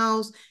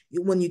emails.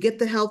 When you get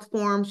the health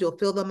forms, you'll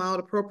fill them out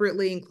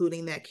appropriately,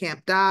 including that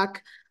camp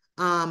doc.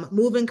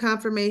 Move-in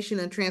confirmation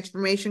and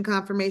transformation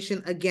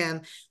confirmation.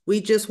 Again,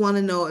 we just want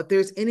to know if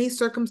there's any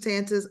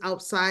circumstances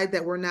outside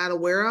that we're not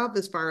aware of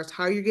as far as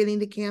how you're getting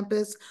to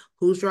campus,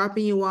 who's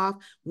dropping you off.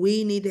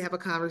 We need to have a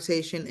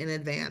conversation in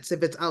advance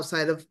if it's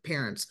outside of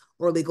parents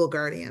or legal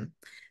guardian.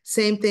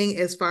 Same thing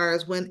as far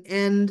as when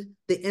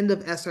the end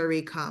of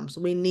SRE comes.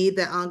 We need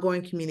that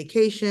ongoing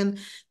communication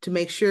to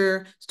make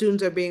sure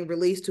students are being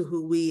released to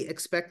who we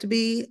expect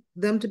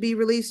them to be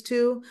released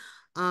to,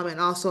 and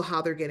also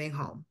how they're getting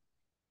home.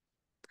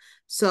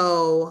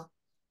 So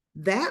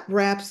that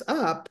wraps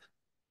up.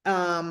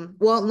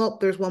 Well,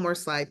 nope, there's one more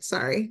slide,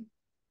 sorry.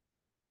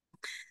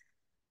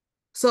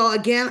 So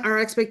again, our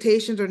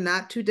expectations are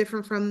not too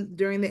different from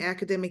during the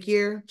academic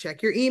year.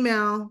 Check your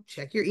email,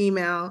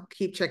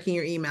 keep checking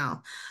your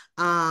email.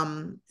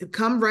 Come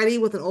ready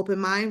with an open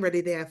mind,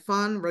 ready to have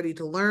fun, ready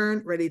to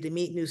learn, ready to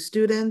meet new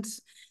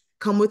students.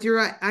 Come with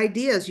your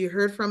ideas. You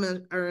heard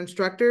from our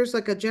instructors,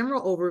 like a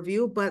general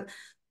overview, but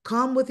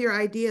come with your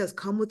ideas,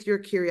 come with your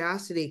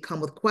curiosity, come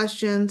with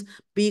questions,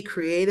 be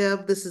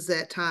creative. This is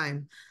that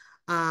time.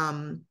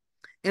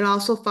 And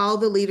also follow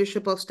the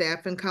leadership of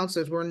staff and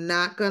counselors. We're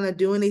not going to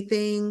do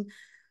anything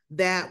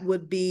that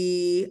would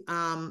be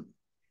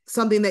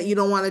something that you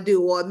don't want to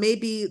do. Well, it may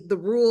be the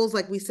rules,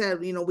 like we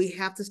said, we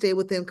have to stay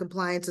within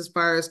compliance as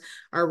far as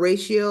our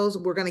ratios.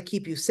 We're going to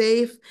keep you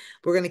safe.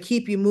 We're going to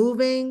keep you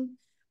moving.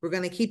 We're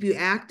going to keep you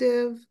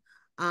active.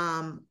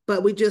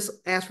 But we just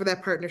ask for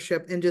that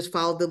partnership and just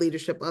follow the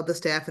leadership of the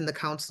staff and the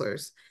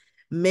counselors.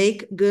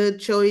 Make good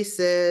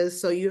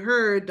choices. So you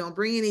heard, don't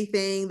bring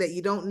anything that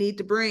you don't need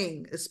to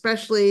bring,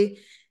 especially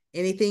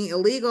anything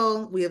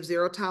illegal. We have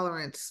zero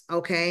tolerance,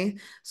 okay?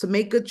 So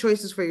make good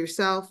choices for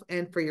yourself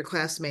and for your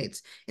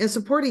classmates and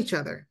support each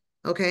other,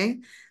 okay?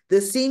 The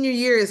senior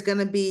year is going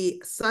to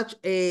be such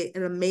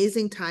an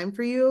amazing time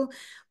for you,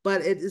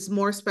 but it is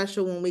more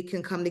special when we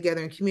can come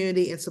together in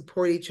community and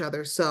support each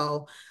other.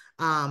 So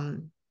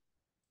don't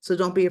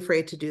be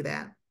afraid to do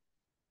that.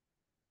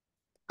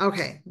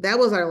 Okay, that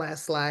was our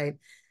last slide.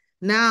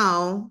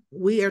 Now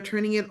we are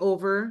turning it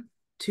over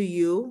to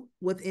you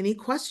with any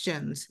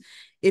questions.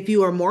 If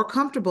you are more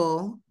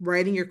comfortable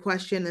writing your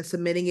question and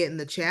submitting it in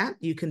the chat,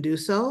 you can do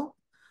so,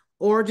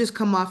 or just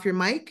come off your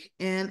mic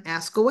and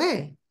ask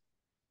away.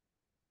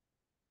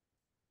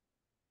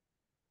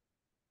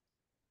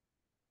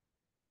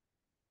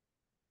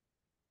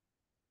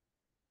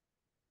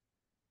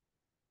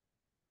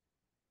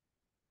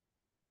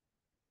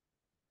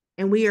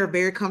 And we are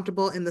very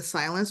comfortable in the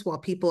silence while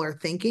people are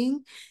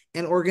thinking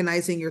and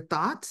organizing your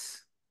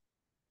thoughts.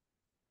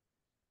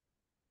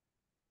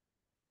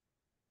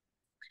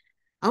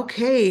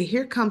 Okay,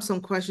 here comes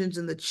some questions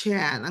in the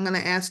chat. I'm going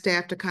to ask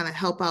staff to kind of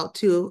help out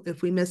too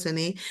if we miss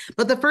any.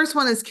 But the first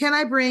one is, can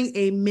I bring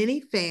a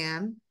mini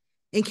fan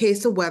in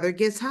case the weather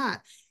gets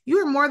hot? You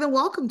are more than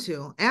welcome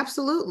to.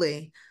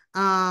 Absolutely.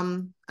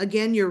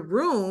 Again,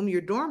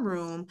 your dorm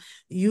room,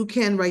 you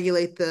can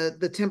regulate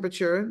the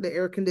temperature, the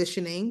air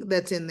conditioning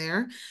that's in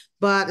there.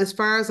 But as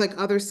far as like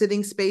other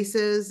sitting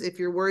spaces, if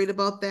you're worried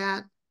about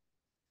that,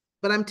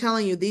 but I'm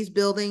telling you, these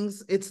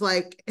buildings, it's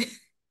like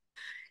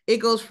it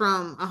goes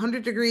from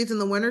 100 degrees in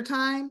the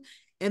wintertime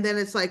and then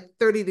it's like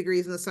 30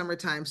 degrees in the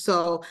summertime.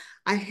 So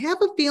I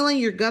have a feeling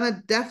you're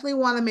gonna definitely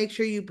want to make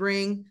sure you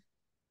bring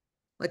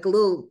like a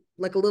little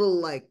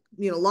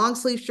long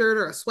sleeve shirt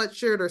or a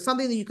sweatshirt or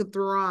something that you can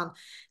throw on,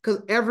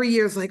 because every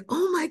year it's like,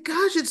 oh my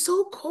gosh, it's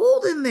so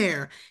cold in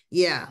there.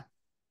 Yeah.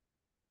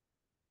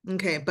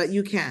 Okay, but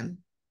you can.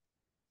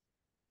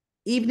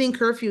 Evening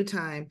curfew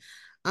time.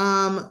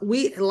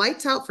 We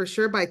lights out for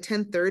sure by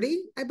 10:30,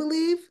 I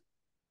believe.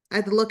 I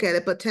had to look at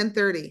it, but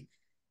 10:30.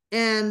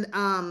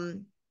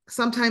 And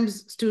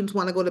sometimes students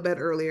want to go to bed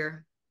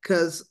earlier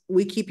because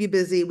we keep you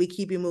busy, we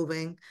keep you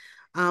moving.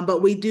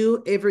 But we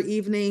do every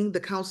evening, the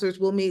counselors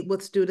will meet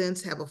with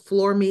students, have a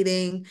floor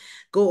meeting,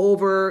 go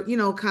over,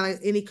 kind of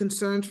any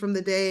concerns from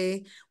the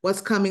day,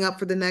 what's coming up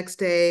for the next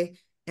day,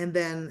 and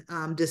then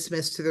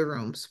dismiss to their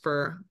rooms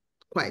for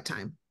quiet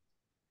time.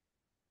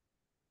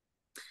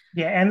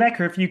 Yeah, and that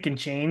curfew can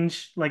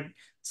change. Like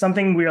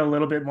something we're a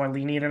little bit more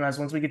lenient on is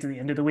once we get to the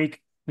end of the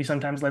week, we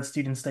sometimes let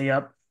students stay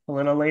up a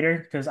little later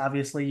because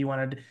obviously you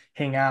want to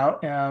hang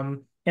out.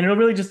 And it'll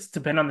really just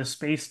depend on the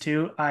space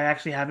too. I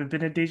actually haven't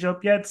been at Deja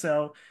yet,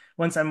 so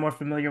once I'm more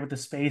familiar with the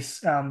space,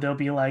 there'll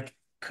be like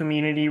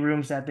community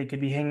rooms that they could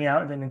be hanging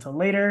out then until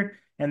later.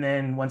 And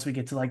then once we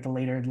get to like the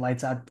later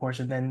lights out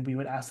portion, then we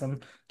would ask them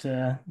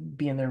to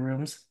be in their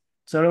rooms.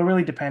 So it'll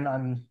really depend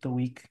on the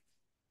week.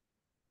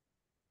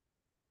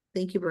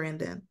 Thank you,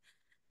 Brandon.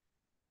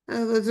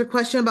 There's a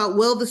question about,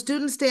 will the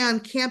students stay on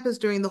campus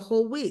during the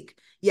whole week?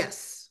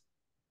 Yes.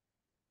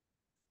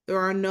 There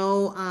are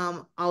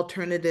no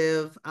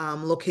alternative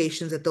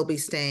locations that they'll be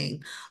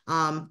staying.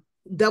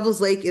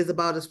 Devil's Lake is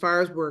about as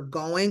far as we're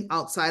going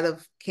outside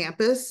of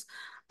campus.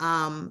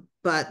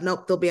 But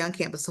nope, they'll be on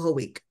campus the whole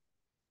week.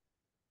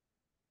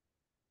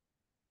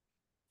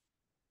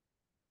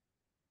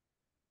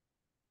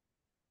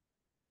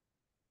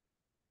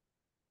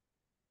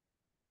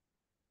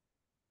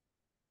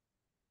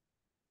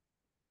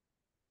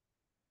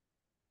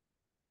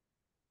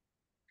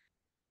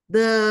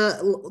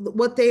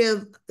 What day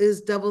is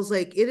Devil's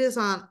Lake? It is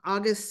on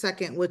August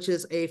 2nd, which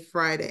is a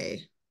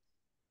Friday.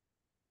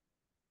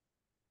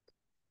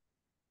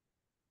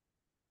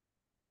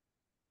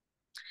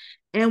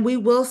 And we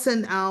will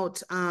send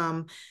out,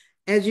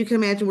 as you can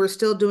imagine, we're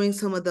still doing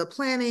some of the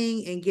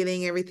planning and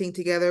getting everything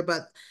together,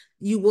 but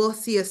you will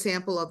see a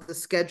sample of the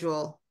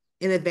schedule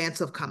in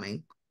advance of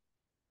coming.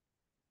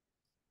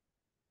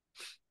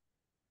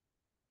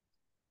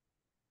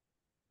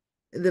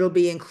 That'll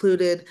be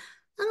included,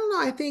 I don't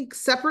know, I think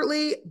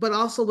separately, but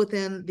also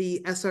within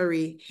the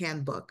SRE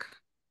handbook.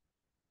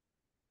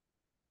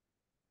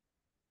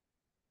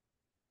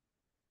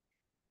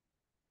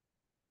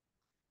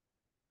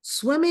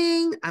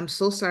 Swimming, I'm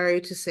so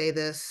sorry to say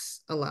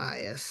this,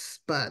 Elias,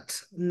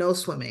 but no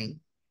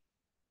swimming.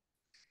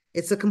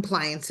 It's a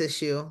compliance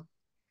issue.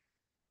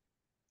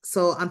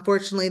 So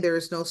unfortunately, there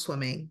is no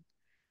swimming.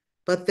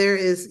 But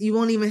you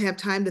won't even have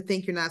time to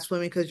think you're not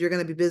swimming because you're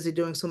going to be busy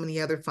doing so many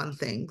other fun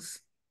things.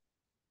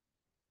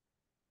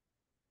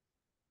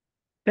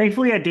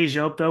 Thankfully, at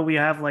Deja, though, we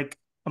have like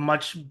a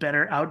much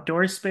better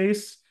outdoor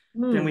space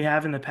than we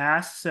have in the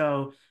past.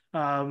 So,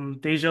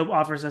 Deja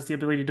offers us the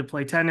ability to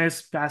play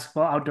tennis,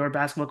 basketball, outdoor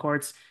basketball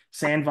courts,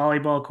 sand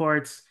volleyball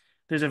courts.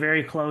 There's a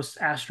very close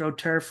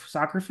AstroTurf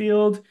soccer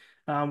field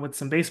with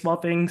some baseball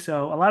things.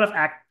 So, a lot of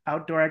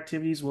outdoor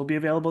activities will be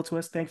available to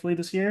us, thankfully,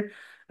 this year.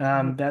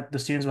 That the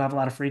students will have a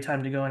lot of free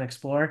time to go and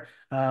explore.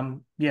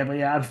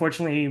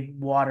 Unfortunately,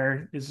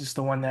 water is just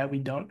the one that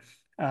we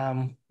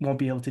won't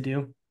be able to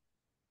do.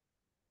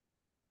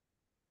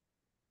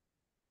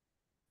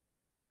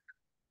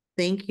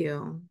 Thank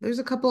you. There's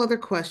a couple other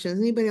questions.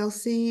 Anybody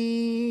else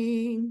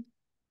seeing?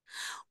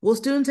 Will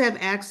students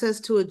have access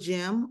to a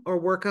gym or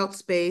workout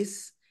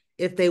space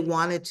if they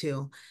wanted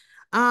to?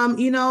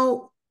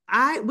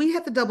 We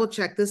have to double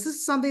check. This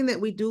is something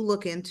that we do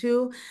look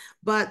into,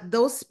 but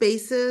those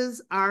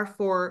spaces are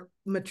for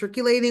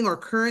matriculating or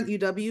current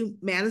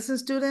UW-Madison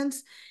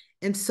students.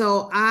 And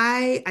so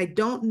I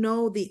don't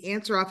know the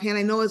answer offhand.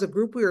 I know as a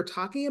group we were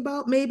talking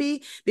about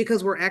maybe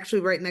because we're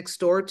actually right next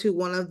door to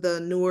one of the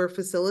newer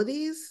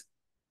facilities.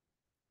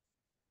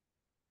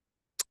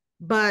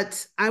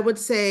 But I would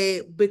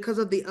say because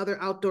of the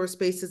other outdoor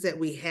spaces that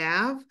we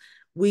have,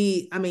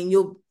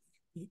 you'll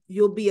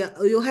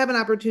have an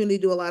opportunity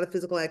to do a lot of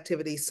physical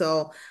activity.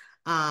 So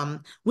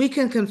we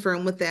can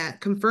confirm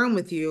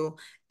with you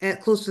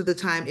at close to the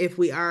time if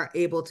we are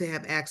able to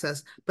have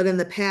access. But in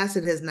the past,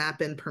 it has not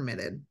been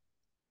permitted.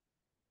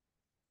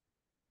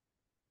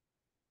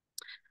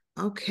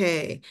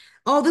 Okay.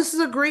 Oh, this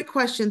is a great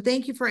question.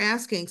 Thank you for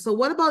asking. So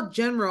what about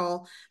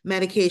general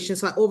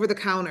medications, like over the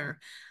counter?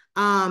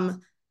 I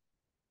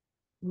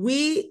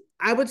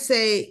would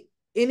say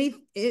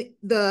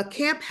the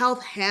camp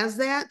health has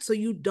that, so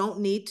you don't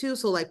need to.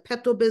 So like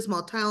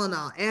Pepto-Bismol,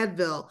 Tylenol,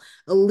 Advil,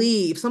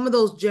 Aleve, some of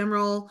those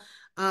general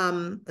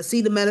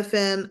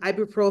acetaminophen,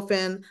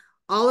 ibuprofen,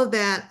 all of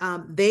that,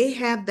 they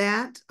have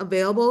that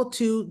available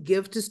to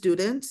give to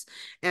students.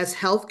 As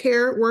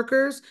healthcare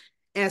workers,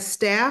 as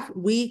staff,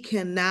 we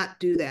cannot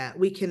do that.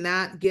 We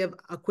cannot give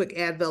a quick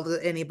Advil to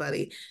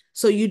anybody.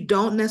 So you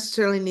don't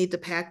necessarily need to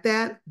pack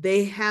that.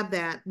 They have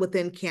that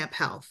within camp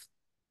health.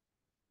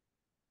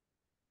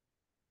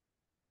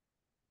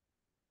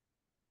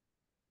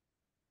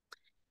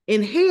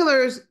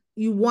 Inhalers,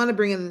 you want to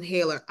bring an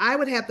inhaler. I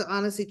would have to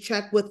honestly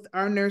check with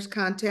our nurse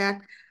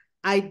contact.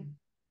 I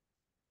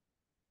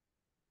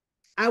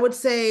would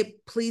say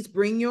please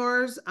bring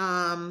yours.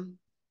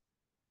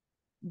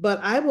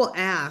 But I will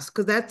ask,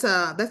 because that's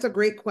a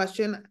great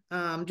question.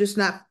 Just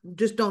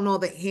don't know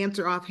the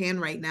answer offhand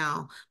right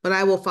now, but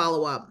I will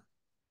follow up.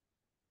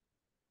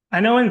 I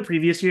know in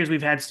previous years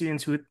we've had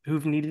students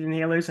who've needed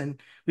inhalers,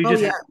 and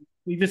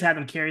we've just had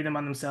them carry them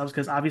on themselves,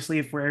 because obviously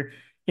if we're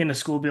in a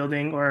school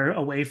building or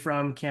away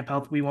from camp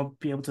health, we won't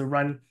be able to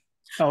run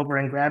over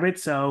and grab it.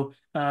 So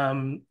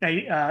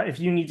if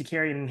you need to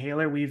carry an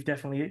inhaler, we've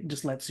definitely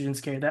just let students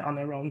carry that on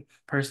their own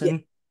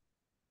person.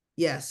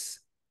 Yes.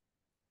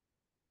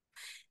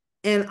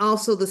 And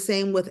also the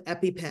same with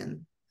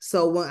EpiPen.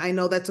 So when I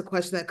know that's a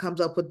question that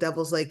comes up with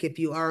Devil's Lake, if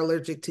you are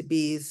allergic to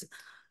bees,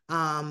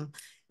 I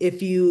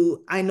do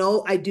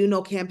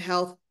know Camp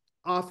Health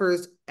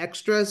offers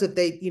extras if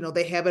they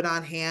have it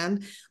on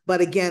hand,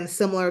 but again,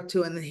 similar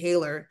to an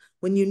inhaler,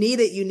 when you need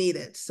it, you need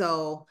it.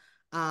 So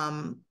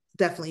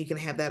definitely you can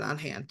have that on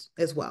hand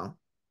as well.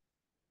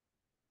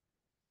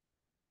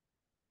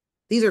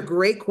 These are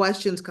great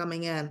questions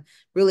coming in.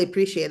 Really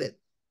appreciate it.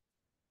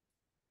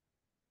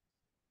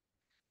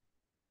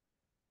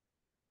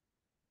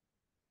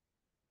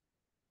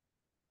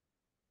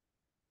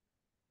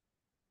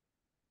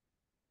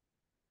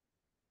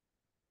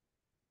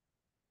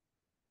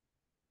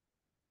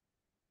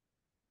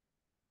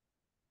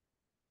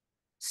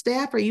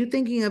 Staff, are you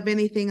thinking of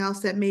anything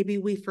else that maybe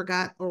we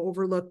forgot or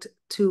overlooked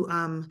to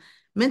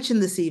mention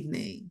this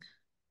evening?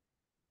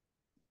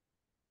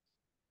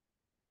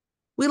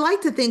 We like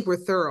to think we're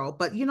thorough,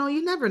 but you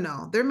never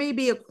know. There may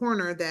be a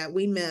corner that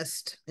we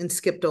missed and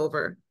skipped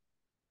over.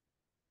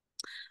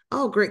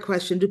 Oh, great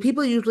question. Do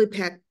people usually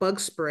pack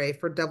bug spray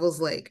for Devil's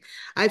Lake?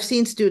 I've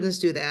seen students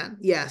do that.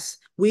 Yes,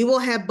 we will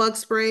have bug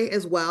spray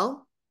as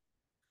well.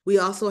 We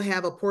also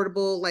have a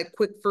portable, like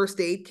quick first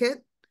aid kit,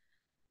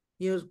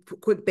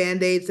 quick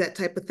Band-Aids, that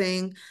type of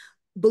thing.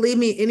 Believe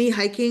me, any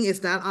hiking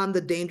is not on the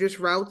dangerous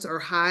routes or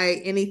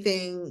high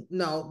anything.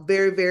 No,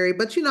 very, very,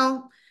 but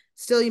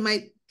still you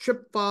might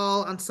trip,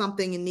 fall on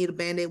something and need a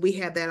Band-Aid. We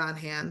have that on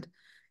hand,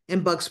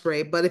 and bug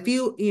spray. But if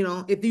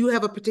you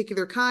have a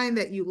particular kind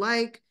that you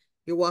like,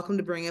 you're welcome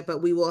to bring it,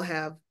 but we will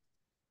have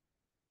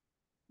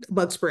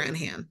bug spray on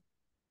hand.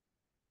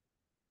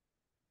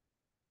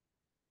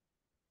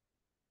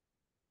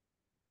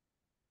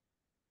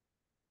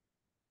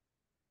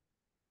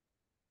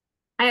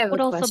 I have a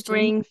Would also question.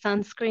 bring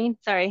sunscreen.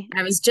 Sorry.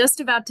 I was just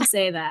about to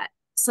say that.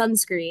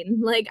 Sunscreen.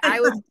 Like, I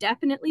would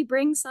definitely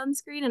bring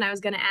sunscreen, and I was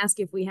going to ask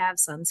if we have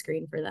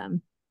sunscreen for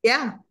them.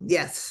 Yeah,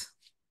 yes.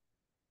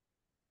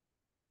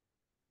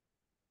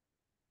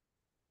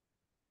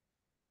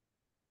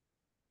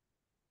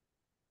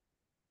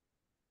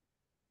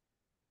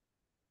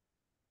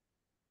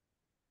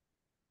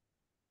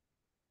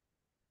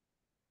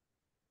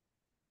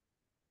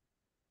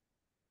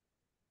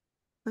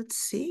 Let's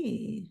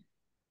see.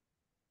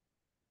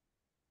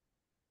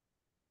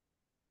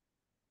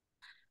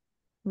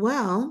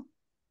 Well,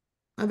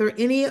 are there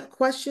any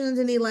questions,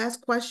 any last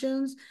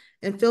questions?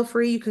 And feel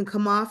free, you can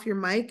come off your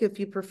mic if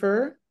you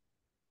prefer.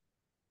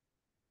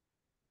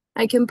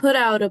 I can put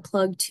out a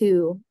plug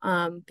too,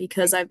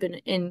 because I've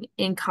been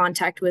in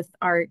contact with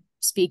our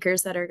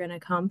speakers that are going to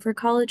come for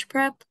college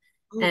prep.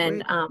 Oh,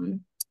 and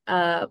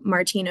great.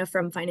 Martina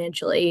from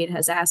Financial Aid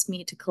has asked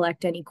me to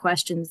collect any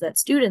questions that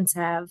students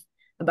have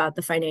about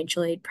the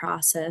financial aid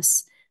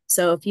process.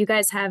 So if you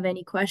guys have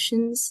any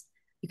questions,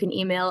 you can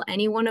email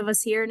any one of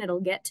us here and it'll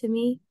get to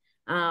me.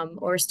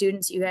 Or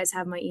students, you guys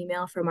have my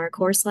email from our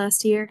course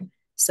last year.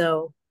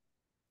 So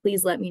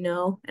please let me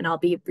know, and I'll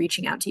be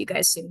reaching out to you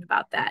guys soon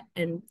about that.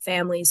 And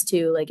families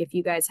too, like if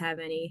you guys have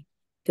any,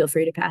 feel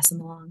free to pass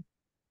them along.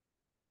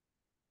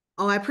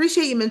 Oh, I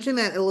appreciate you mentioning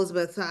that,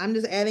 Elizabeth. So I'm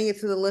just adding it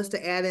to the list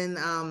to add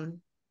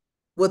in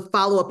with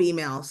follow-up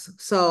emails.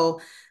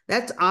 So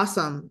that's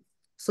awesome.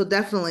 So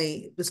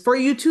definitely, it's for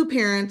you too,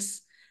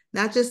 parents,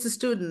 not just the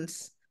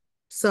students.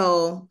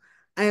 So,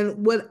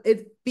 and would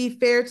it be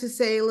fair to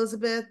say,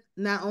 Elizabeth,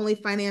 not only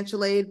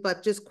financial aid,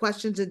 but just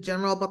questions in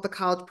general about the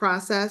college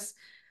process?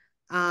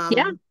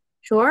 Yeah,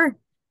 sure.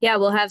 Yeah,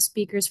 we'll have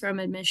speakers from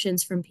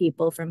admissions, from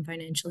people from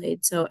financial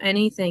aid. So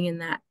anything in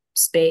that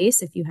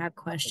space, if you have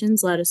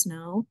questions, let us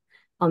know.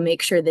 I'll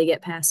make sure they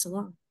get passed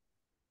along.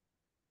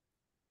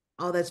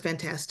 Oh, that's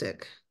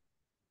fantastic.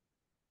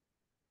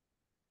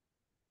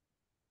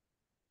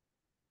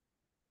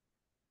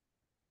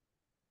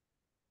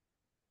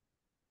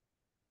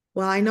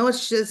 Well, I know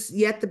it's just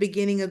yet the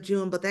beginning of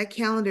June, but that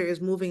calendar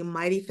is moving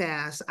mighty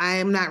fast. I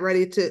am not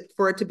ready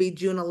for it to be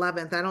June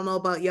 11th. I don't know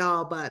about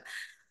y'all, but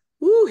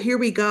ooh, here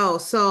we go.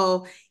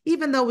 So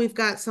even though we've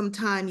got some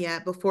time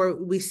yet before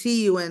we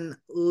see you in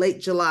late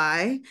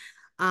July,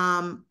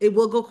 it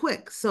will go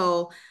quick.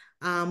 So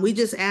we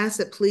just ask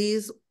that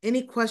please,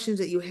 any questions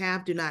that you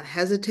have, do not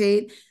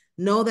hesitate.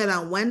 Know that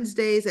on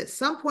Wednesdays, at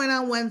some point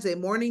on Wednesday,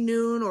 morning,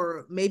 noon,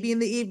 or maybe in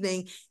the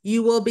evening,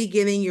 you will be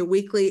getting your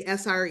weekly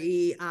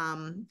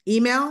SRE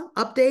email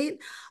update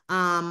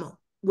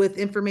with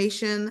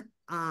information.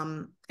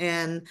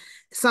 And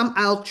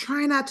I'll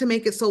try not to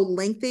make it so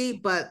lengthy,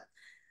 but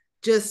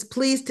just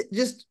please,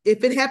 just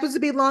if it happens to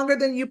be longer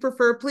than you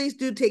prefer, please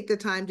do take the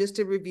time just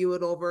to review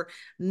it over.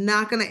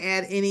 Not going to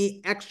add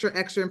any extra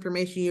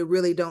information you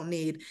really don't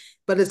need,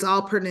 but it's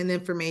all pertinent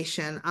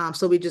information.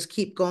 So we just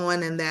keep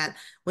going, and that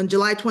when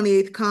July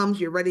 28th comes,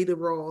 you're ready to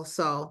roll.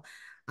 So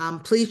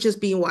please just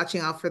be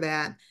watching out for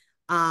that.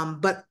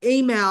 But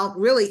email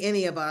really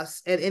any of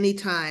us at any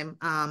time.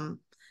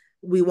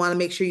 We want to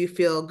make sure you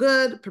feel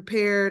good,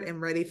 prepared,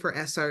 and ready for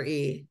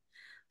SRE.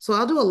 So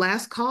I'll do a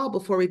last call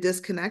before we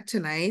disconnect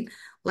tonight.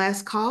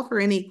 Last call for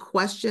any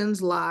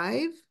questions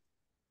live.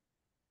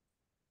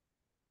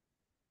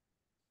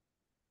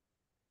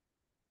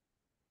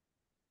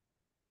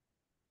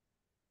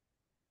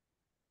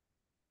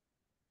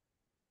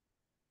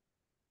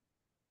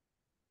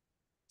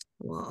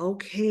 Well,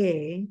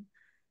 okay.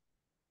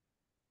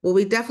 Well,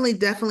 we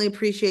definitely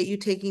appreciate you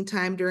taking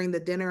time during the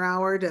dinner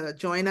hour to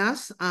join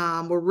us.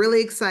 We're really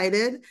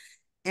excited.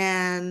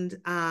 And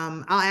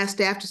I'll ask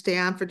staff to stay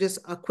on for just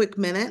a quick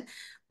minute.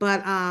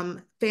 But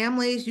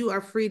families, you are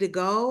free to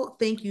go.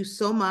 Thank you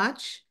so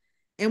much.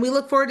 And we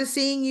look forward to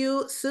seeing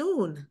you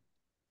soon.